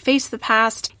past. He faced the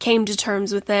past, came to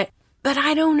terms with it. But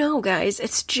I don't know, guys.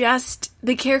 It's just,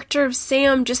 the character of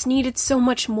Sam just needed so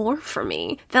much more for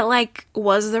me. That, like,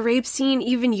 was the rape scene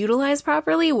even utilized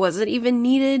properly? Was it even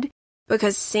needed?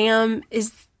 Because Sam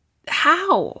is...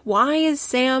 How? Why is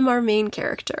Sam our main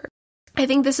character? I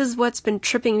think this is what's been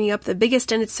tripping me up the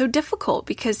biggest, and it's so difficult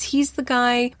because he's the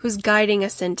guy who's guiding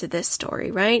us into this story,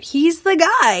 right? He's the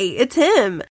guy! It's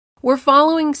him! We're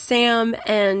following Sam,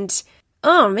 and...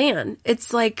 oh man,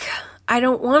 it's like... I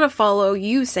don't want to follow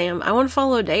you, Sam. I want to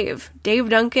follow Dave. Dave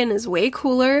Duncan is way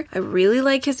cooler. I really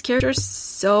like his character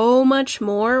so much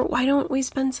more. Why don't we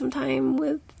spend some time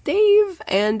with Dave?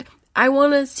 And I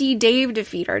want to see Dave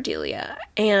defeat Ardelia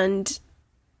and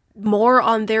more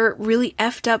on their really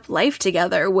effed up life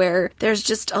together, where there's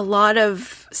just a lot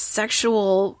of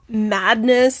sexual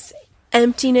madness,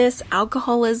 emptiness,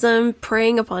 alcoholism,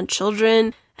 preying upon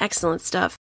children. Excellent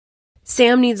stuff.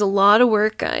 Sam needs a lot of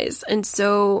work, guys, and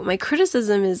so my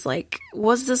criticism is like,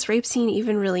 was this rape scene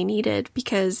even really needed?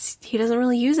 Because he doesn't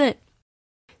really use it.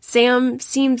 Sam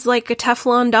seems like a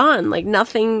Teflon Don, like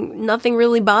nothing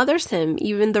really bothers him.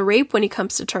 Even the rape, when he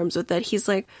comes to terms with it, he's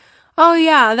like, oh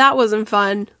yeah, that wasn't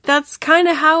fun. That's kind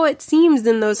of how it seems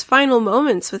in those final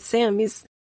moments with Sam. He's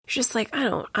just like, I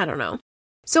don't know.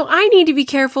 So I need to be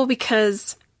careful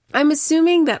because... I'm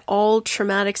assuming that all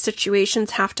traumatic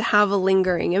situations have to have a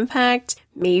lingering impact.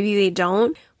 Maybe they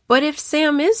don't. But if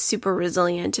Sam is super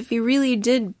resilient, if he really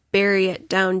did bury it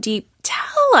down deep,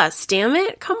 tell us, damn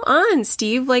it. Come on,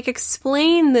 Steve. Like,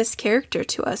 explain this character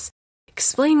to us.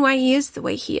 Explain why he is the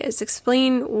way he is.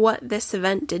 Explain what this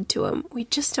event did to him. We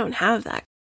just don't have that.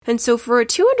 And so for a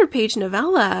 200-page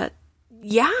novella...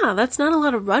 yeah, that's not a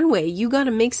lot of runway. You gotta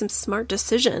make some smart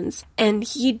decisions. And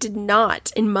he did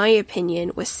not, in my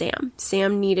opinion, with Sam.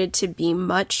 Sam needed to be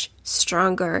much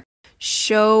stronger.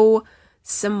 Show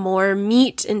some more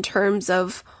meat in terms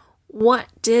of what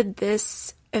did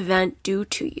this event do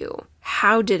to you?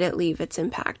 How did it leave its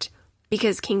impact?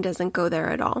 Because King doesn't go there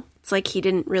at all. It's like he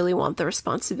didn't really want the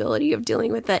responsibility of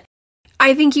dealing with it.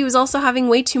 I think he was also having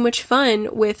way too much fun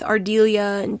with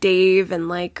Ardelia and Dave and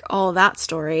like all that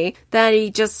story that he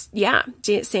just,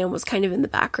 Sam was kind of in the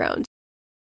background.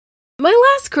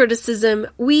 My last criticism,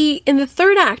 in the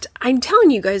third act, I'm telling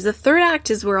you guys, the third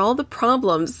act is where all the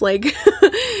problems, like,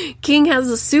 King has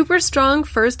a super strong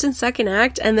first and second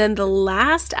act, and then the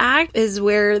last act is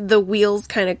where the wheels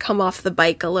kind of come off the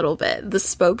bike a little bit. The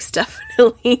spokes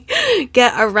definitely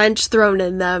get a wrench thrown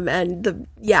in them, and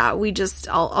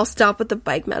I'll stop with the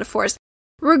bike metaphors.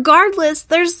 Regardless,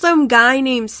 there's some guy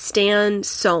named Stan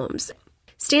Soames.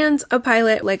 Stan's a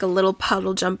pilot, like a little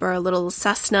puddle jumper, a little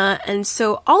Cessna, and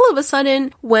so all of a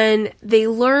sudden, when they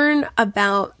learn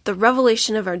about the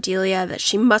revelation of Ardelia, that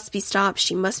she must be stopped,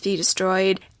 she must be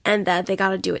destroyed, and that they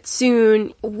gotta do it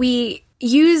soon, we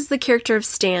use the character of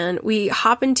Stan, we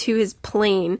hop into his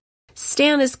plane.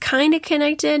 Stan is kind of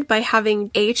connected by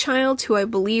having a child who I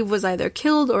believe was either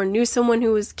killed or knew someone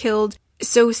who was killed,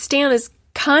 so Stan is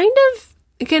kind of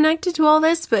connected to all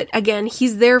this, but again,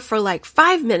 he's there for like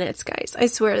 5 minutes, guys. I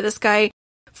swear, this guy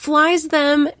flies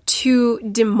them to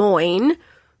Des Moines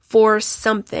for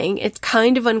something. It's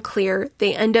kind of unclear.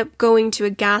 They end up going to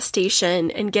a gas station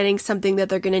and getting something that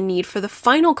they're going to need for the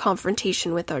final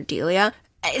confrontation with Ardelia.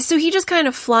 So he just kind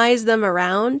of flies them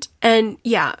around, and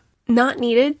not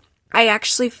needed. I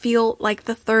actually feel like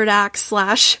the third act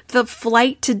 / the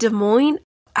flight to Des Moines,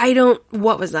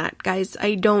 what was that, guys?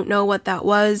 I don't know what that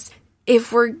was.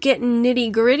 if we're getting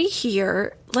nitty gritty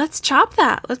here, let's chop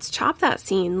that. Let's chop that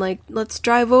scene. Like, let's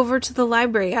drive over to the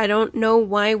library. I don't know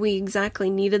why we exactly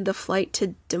needed the flight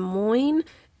to Des Moines.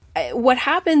 What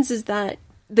happens is that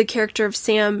the character of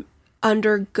Sam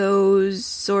undergoes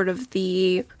sort of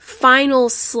the final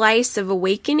slice of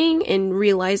awakening and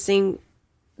realizing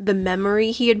the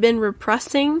memory he had been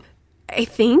repressing, I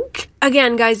think.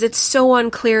 Again, guys, it's so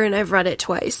unclear and I've read it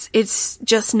twice. It's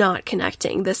just not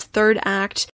connecting. This third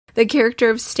act, the character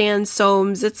of Stan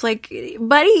Soames, it's like,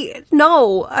 buddy,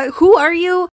 no, who are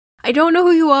you? I don't know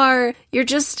who you are. You're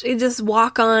just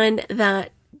walk on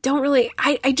that don't really,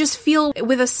 I just feel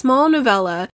with a small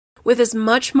novella, with as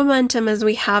much momentum as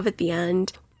we have at the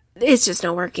end, it's just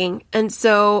not working. And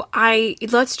so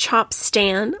let's chop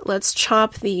Stan. Let's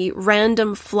chop the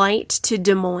random flight to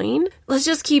Des Moines. Let's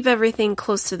just keep everything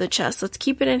close to the chest. Let's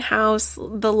keep it in-house.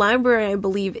 The library, I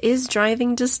believe, is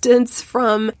driving distance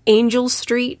from Angel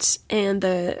Street and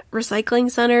the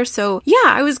recycling center. So yeah,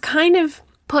 I was kind of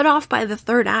put off by the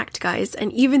third act, guys.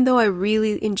 And even though I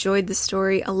really enjoyed the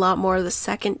story a lot more the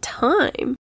second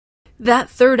time, that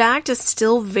third act is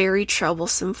still very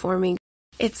troublesome for me.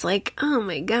 It's like, oh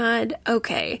my god,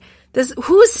 okay.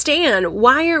 Who is Stan?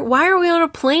 Why are we on a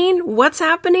plane? What's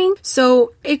happening?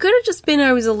 So it could have just been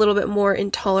I was a little bit more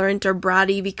intolerant or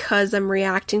bratty because I'm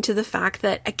reacting to the fact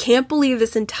that I can't believe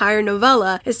this entire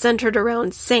novella is centered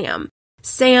around Sam.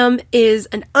 Sam is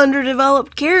an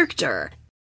underdeveloped character.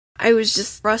 I was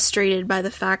just frustrated by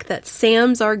the fact that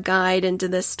Sam's our guide into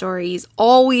this story. He's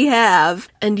all we have.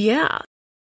 And yeah,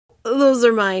 those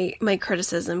are my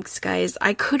criticisms, guys.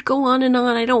 I could go on and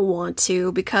on. I don't want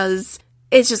to because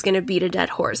it's just going to beat a dead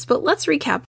horse. But let's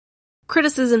recap.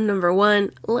 Criticism number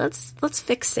 1, let's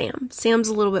fix Sam. Sam's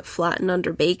a little bit flat and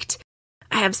underbaked.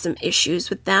 I have some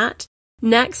issues with that.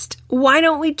 Next, why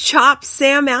don't we chop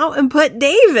Sam out and put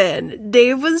Dave in?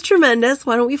 Dave was tremendous.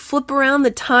 Why don't we flip around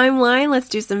the timeline? Let's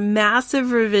do some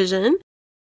massive revision.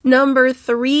 Number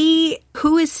 3,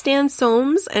 who is Stan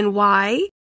Soames and why?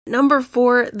 Number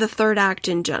 4, the third act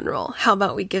in general. How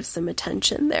about we give some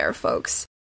attention there, folks?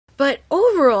 But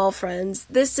overall, friends,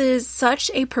 this is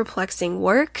such a perplexing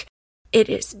work. It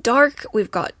is dark.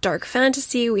 We've got dark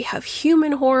fantasy. We have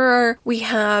human horror. We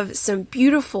have some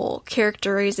beautiful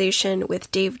characterization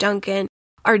with Dave Duncan.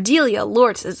 Ardelia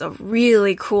Lortz is a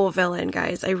really cool villain,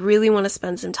 guys. I really want to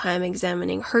spend some time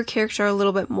examining her character a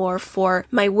little bit more for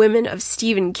my Women of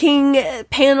Stephen King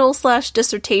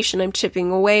panel/dissertation I'm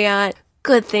chipping away at.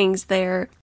 Good things there.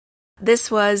 This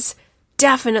was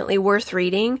definitely worth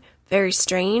reading. Very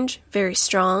strange, very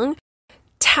strong.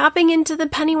 Tapping into the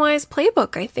Pennywise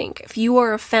playbook, I think. If you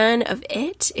are a fan of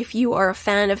it, if you are a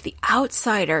fan of The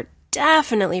Outsider,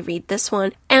 definitely read this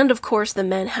one. And of course, The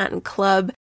Manhattan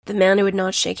Club, The Man Who Would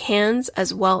Not Shake Hands,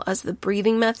 as well as The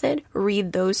Breathing Method.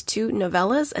 Read those 2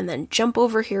 novellas and then jump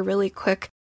over here really quick.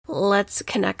 Let's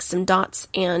connect some dots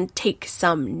and take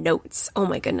some notes. Oh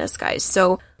my goodness, guys.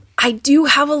 So I do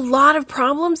have a lot of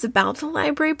problems about the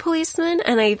Library Policeman,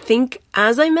 and I think,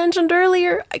 as I mentioned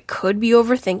earlier, I could be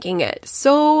overthinking it.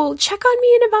 So check on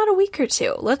me in about a week or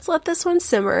 2. Let's let this one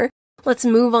simmer. Let's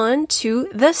move on to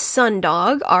The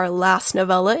Sundog, our last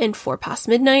novella in 4 Past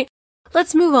Midnight.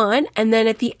 Let's move on, and then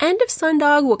at the end of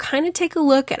Sundog, we'll kind of take a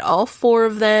look at all 4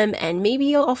 of them, and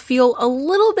maybe I'll feel a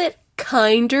little bit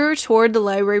kinder toward the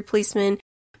Library Policeman.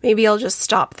 Maybe I'll just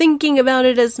stop thinking about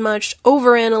it as much,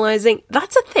 overanalyzing.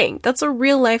 That's a thing. That's a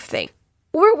real life thing.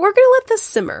 We're going to let this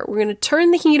simmer. We're going to turn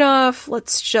the heat off.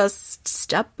 Let's just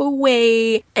step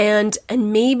away and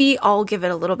maybe I'll give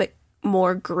it a little bit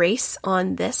more grace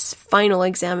on this final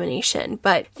examination.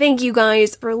 But thank you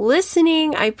guys for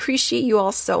listening. I appreciate you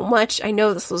all so much. I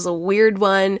know this was a weird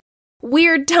one.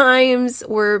 Weird times.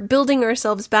 We're building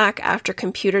ourselves back after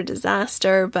computer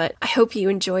disaster, but I hope you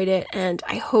enjoyed it and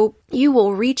I hope you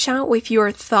will reach out with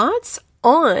your thoughts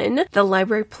on the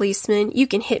Library Policeman. You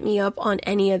can hit me up on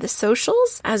any of the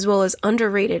socials as well as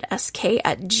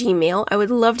UnderratedSK@gmail. I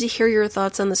would love to hear your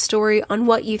thoughts on the story, on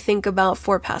what you think about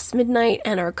 4 Past Midnight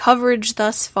and our coverage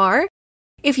thus far.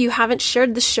 If you haven't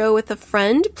shared the show with a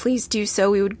friend, please do so.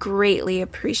 We would greatly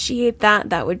appreciate that.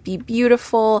 That would be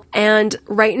beautiful. And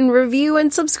write and review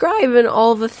and subscribe and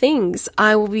all the things.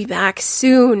 I will be back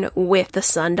soon with The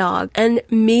Sundog and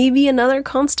maybe another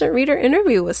constant reader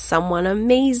interview with someone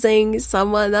amazing,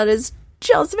 someone that is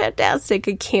just fantastic.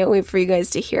 I can't wait for you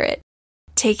guys to hear it.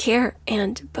 Take care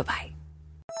and bye-bye.